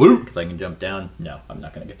 Get that loot. Because I can jump down. No, I'm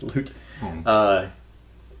not going to get the loot. Oh.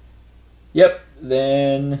 Yep.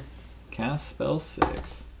 Then cast spell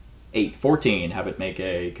 6. 8, 14. Have it make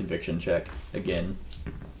a conviction check again.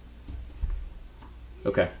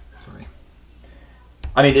 Okay. Sorry.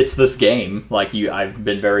 I mean, it's this game. Like, I've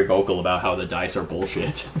been very vocal about how the dice are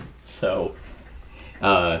bullshit. So,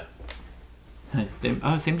 same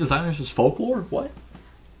designers as Folklore? What?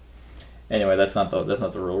 Anyway, that's not the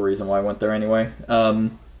real reason why I went there anyway. Now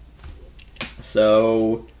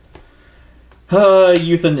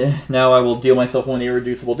I will deal myself 1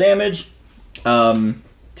 irreducible damage to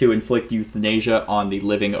inflict euthanasia on the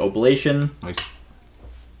living oblation. Nice.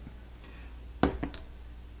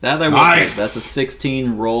 That I will nice. That's a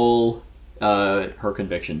 16 roll. Her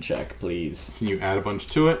conviction check, please. Can you add a bunch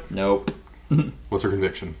to it? Nope. What's her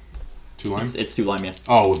conviction? 2 lime? It's 2 lime, yeah.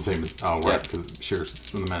 Oh, the same as... Oh, right, Yep. because it shares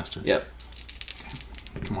from the master. Yep.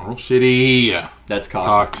 Come on, roll shitty. That's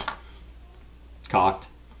cocked. Cocked.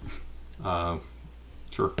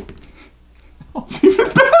 Sure.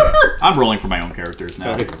 I'm rolling for my own characters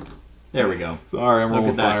now. Okay. There we go. Sorry, I'm Look rolling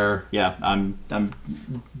at that. fire. Yeah, I'm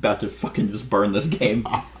about to fucking just burn this game.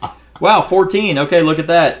 Wow, 14. Okay, look at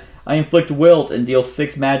that. I inflict wilt and deal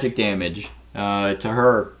 6 magic damage to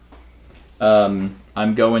her.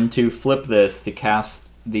 I'm going to flip this to cast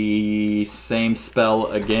the same spell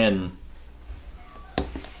again.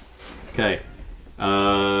 Okay.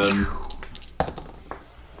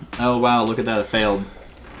 Oh wow, look at that, it failed.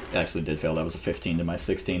 It actually did fail, that was a 15 to my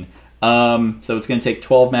 16. So it's going to take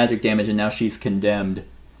 12 magic damage, and now she's condemned.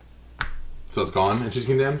 So it's gone and she's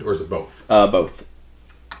condemned, or is it both? Both.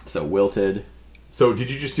 So wilted. So did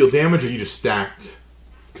you just deal damage, or you just stacked?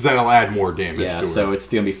 Because that'll add more damage to her. Yeah, so it's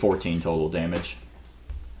going to be 14 total damage.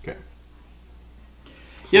 Okay.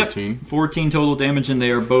 14. Yep, 14 total damage, and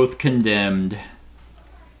they are both condemned.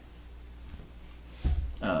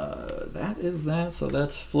 That is that, so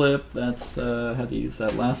that's flip. That's, how to use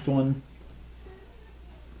that last one.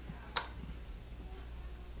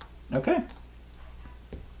 Okay.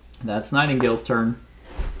 That's Nightingale's turn.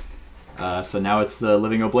 So now it's the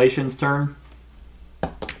Living Oblation's turn.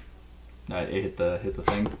 It hit the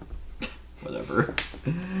thing. Whatever.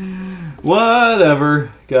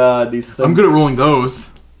 Whatever. God, these things. I'm good at rolling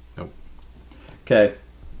those. Nope. Okay.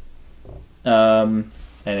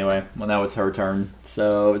 Anyway, well now it's her turn.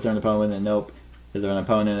 So is there an opponent? Nope. Is there an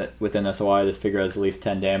opponent within SOI? This figure has at least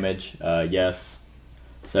 10 damage. Yes.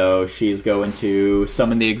 So she's going to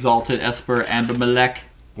summon the Exalted Esper Abimelech.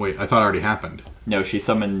 Wait, I thought it already happened. No, she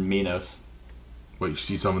summoned Minos. Wait,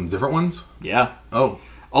 she summoned different ones? Yeah. Oh.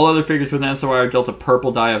 All other figures with an SOI are dealt a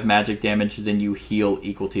purple die of magic damage, then you heal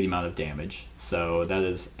equal to the amount of damage. So that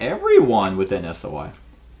is everyone within SOI.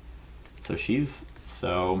 So she's...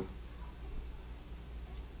 So...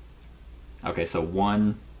 Okay, so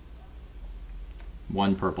one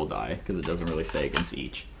purple die, because it doesn't really say against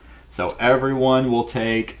each. So everyone will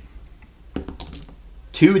take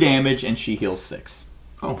 2 damage, and she heals 6.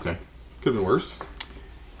 Oh, okay. Could have been worse.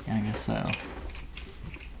 Yeah, I guess so.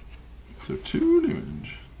 So 2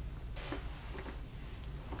 damage.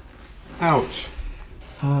 Ouch.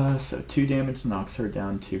 So 2 damage knocks her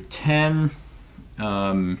down to 10.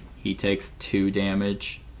 He takes 2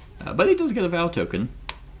 damage, but he does get a vow token.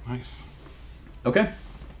 Nice. Okay.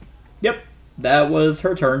 Yep, that was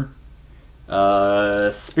her turn.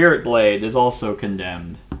 Spirit Blade is also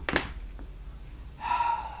condemned.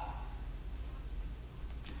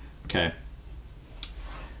 Okay.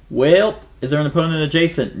 Well, is there an opponent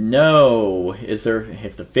adjacent? No. Is there,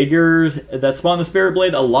 if the figures that spawn the Spirit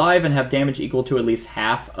Blade alive and have damage equal to at least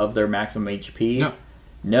half of their maximum HP? No.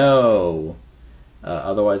 No.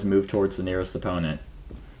 Otherwise, move towards the nearest opponent.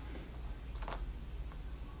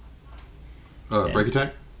 Break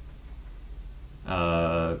attack?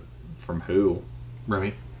 From who?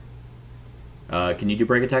 Remy. Can you do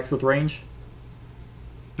break attacks with range?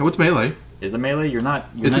 No, it's melee. Is it melee? You're not.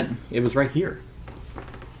 It was right here.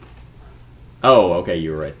 Oh, okay,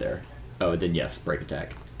 you were right there. Oh, then yes, break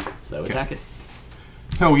attack. So attack it.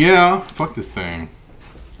 Hell yeah! Fuck this thing.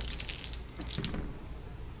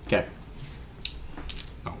 Okay.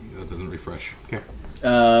 Oh, that doesn't refresh. Okay.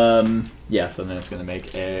 Yeah. So then it's gonna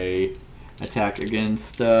make a attack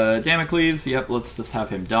against Damocles. Yep. Let's just have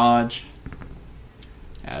him dodge.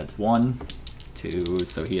 Adds 1, 2.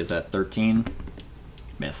 So he is at 13.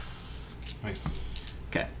 Miss. Nice.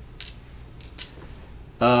 Okay.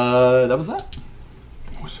 That was that.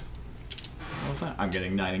 What was that? I'm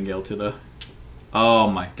getting Nightingale to the... Oh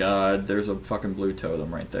my god, there's a fucking blue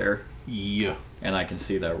totem right there. Yeah. And I can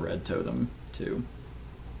see that red totem, too.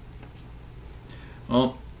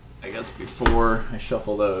 Well, I guess before I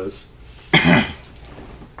shuffle those...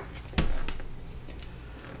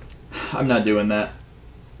 I'm not doing that.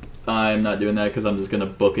 I'm not doing that because I'm just going to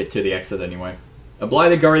book it to the exit anyway. A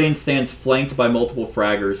Blighted Guardian stands flanked by multiple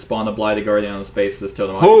fraggers. Spawn a Blighted Guardian on the space this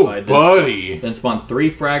totem occupied. Buddy! Then spawn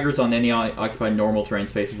 3 fraggers on any occupied normal terrain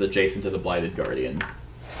spaces adjacent to the Blighted Guardian.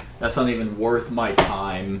 That's not even worth my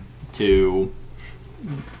time to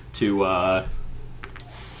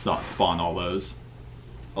spawn all those.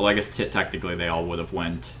 Well, I guess technically they all would have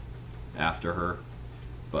went after her,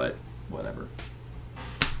 but whatever.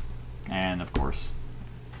 And of course...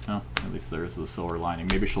 Oh, at least there's the silver lining.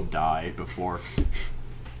 Maybe she'll die before.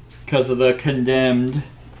 Because of the condemned.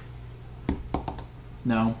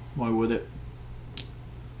 No, why would it?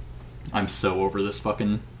 I'm so over this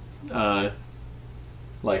fucking,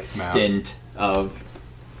 like, stint of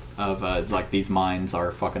like, these mines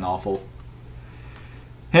are fucking awful.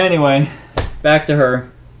 Anyway, back to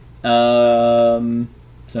her. So an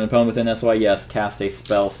opponent within SY, yes, cast a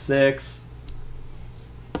spell 6.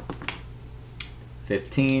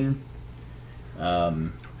 15.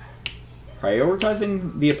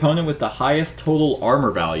 Prioritizing the opponent with the highest total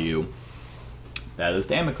armor value. That is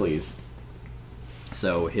Damocles.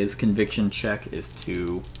 So his conviction check is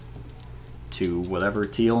to whatever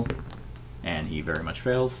teal, and he very much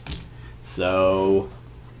fails. So,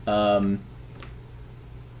 oh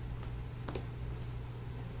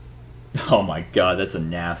my god, that's a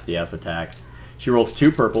nasty ass attack. She rolls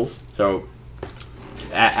 2 purples, so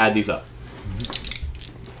add these up.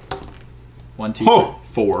 1, 2, 3,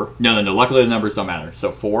 4. No. Luckily the numbers don't matter.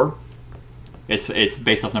 So 4. It's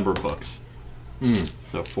based off number of books.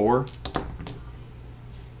 So 4.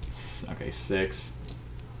 Okay, 6.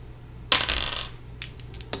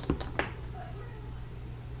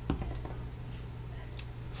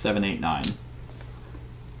 7, 8, 9.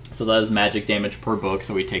 So that is magic damage per book.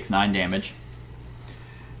 So he takes 9 damage.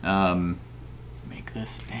 Make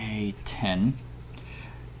this a 10.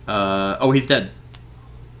 Oh, he's dead.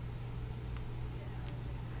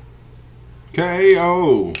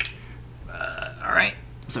 KO. Alright,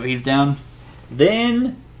 so he's down.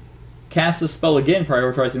 Then, cast a spell again,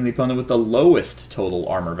 prioritizing the opponent with the lowest total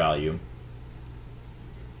armor value.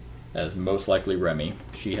 That is most likely Remy.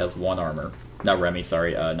 She has 1 armor. Not Remy,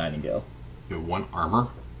 sorry, Nightingale. You have 1 armor?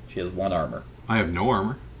 She has 1 armor. I have no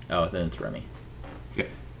armor. Oh, then it's Remy. Okay,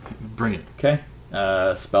 bring it. Okay,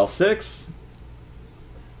 spell 6.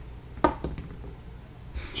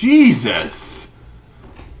 Jesus!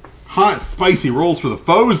 Hot, spicy rolls for the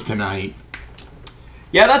foes tonight.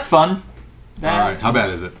 Yeah, that's fun. Alright, how bad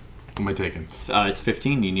is it? What am I taking? It's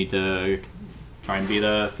 15. You need to Try and beat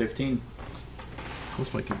a 15.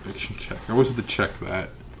 What's my conviction check? Or was it the check that?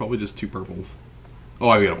 Probably just 2 purples. Oh,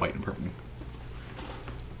 I got a white and purple.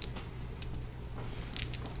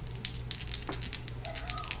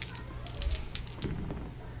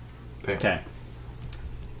 Okay.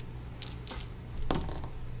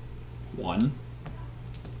 1.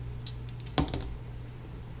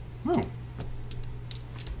 Oh.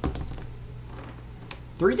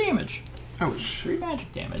 3 damage. Ouch. 3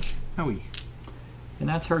 magic damage. Owie. And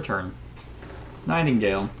that's her turn.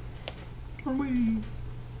 Nightingale. Away.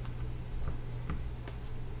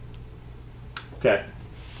 Okay.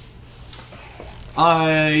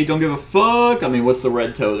 I don't give a fuck. I mean, what's the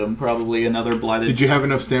red totem? Probably another blighted... Did you have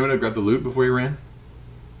enough stamina to grab the loot before you ran?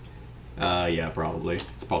 Yeah, probably.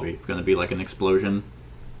 It's probably going to be like an explosion.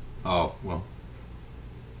 Oh, well.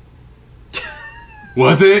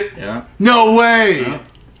 Was it? Yeah. No way!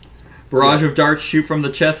 Barrage of darts shoot from the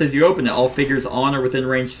chest as you open it. All figures on or within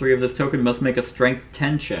range 3 of this token must make a strength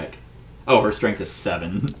 10 check. Oh, her strength is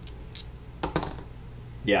 7.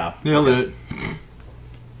 Yeah. Nailed it.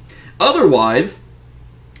 Otherwise,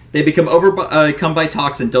 they become overcome by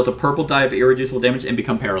toxin, dealt a purple die of irreducible damage, and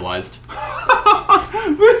become paralyzed.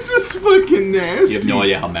 This is fucking nasty. You have no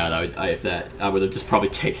idea how mad I would have just probably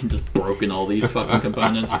just broken all these fucking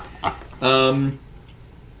components.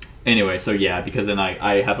 Anyway, so yeah, because then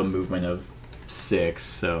I have a movement of 6,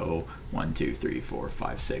 so 1, 2, 3, 4,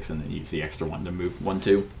 5, 6, and then use the extra one to move 1,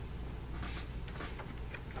 2.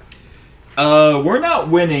 We're not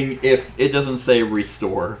winning if it doesn't say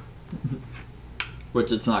restore.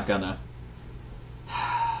 Which it's not gonna.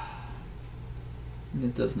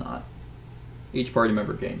 It does not. Each party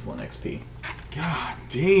member gains 1 XP. God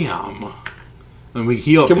damn. And we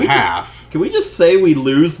heal up to half. Can we just say we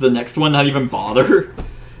lose the next one, not even bother?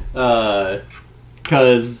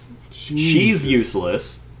 Because she's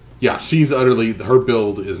useless. Yeah, she's utterly... Her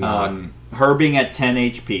build is not... Her being at 10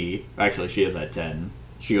 HP... Actually, she is at 10.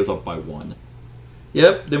 She goes up by 1.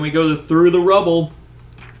 Yep, then we go through the rubble.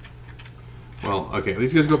 Well, okay,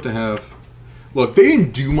 these guys go up to half. Look, they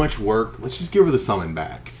didn't do much work. Let's just give her the summon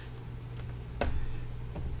back.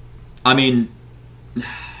 I mean,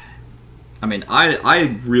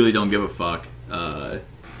 I really don't give a fuck.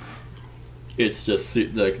 It's just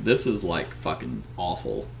like this is like fucking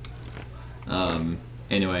awful.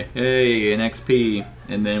 Anyway, hey, an XP,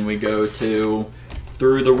 and then we go to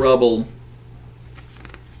through the rubble,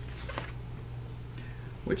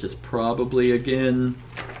 which is probably again.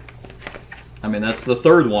 I mean, that's the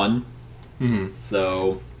 3rd one. Mm-hmm.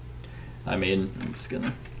 So, I mean, I'm just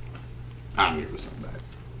gonna. I'm gonna give her something back.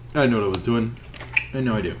 I know what I was doing. I had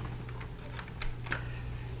no idea.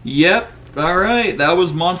 Yep. All right. That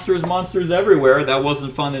was monsters everywhere. That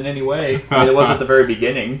wasn't fun in any way. I mean, it was at the very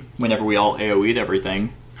beginning, whenever we all AoE'd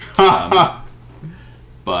everything. But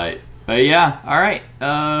yeah. All right.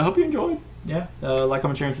 Hope you enjoyed. Yeah. Like,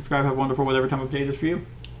 comment, share, and subscribe. Have a wonderful whatever time of day it is for you.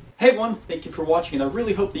 Hey everyone, thank you for watching, and I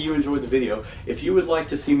really hope that you enjoyed the video. If you would like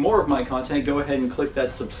to see more of my content, go ahead and click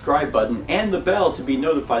that subscribe button and the bell to be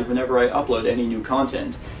notified whenever I upload any new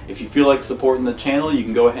content. If you feel like supporting the channel, you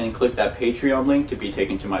can go ahead and click that Patreon link to be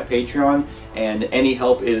taken to my Patreon, and any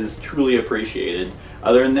help is truly appreciated.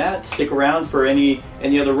 Other than that, stick around for any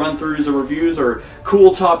other run-throughs or reviews or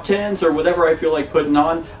cool top 10s or whatever I feel like putting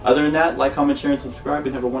on. Other than that, like, comment, share, and subscribe,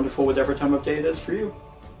 and have a wonderful whatever time of day it is for you.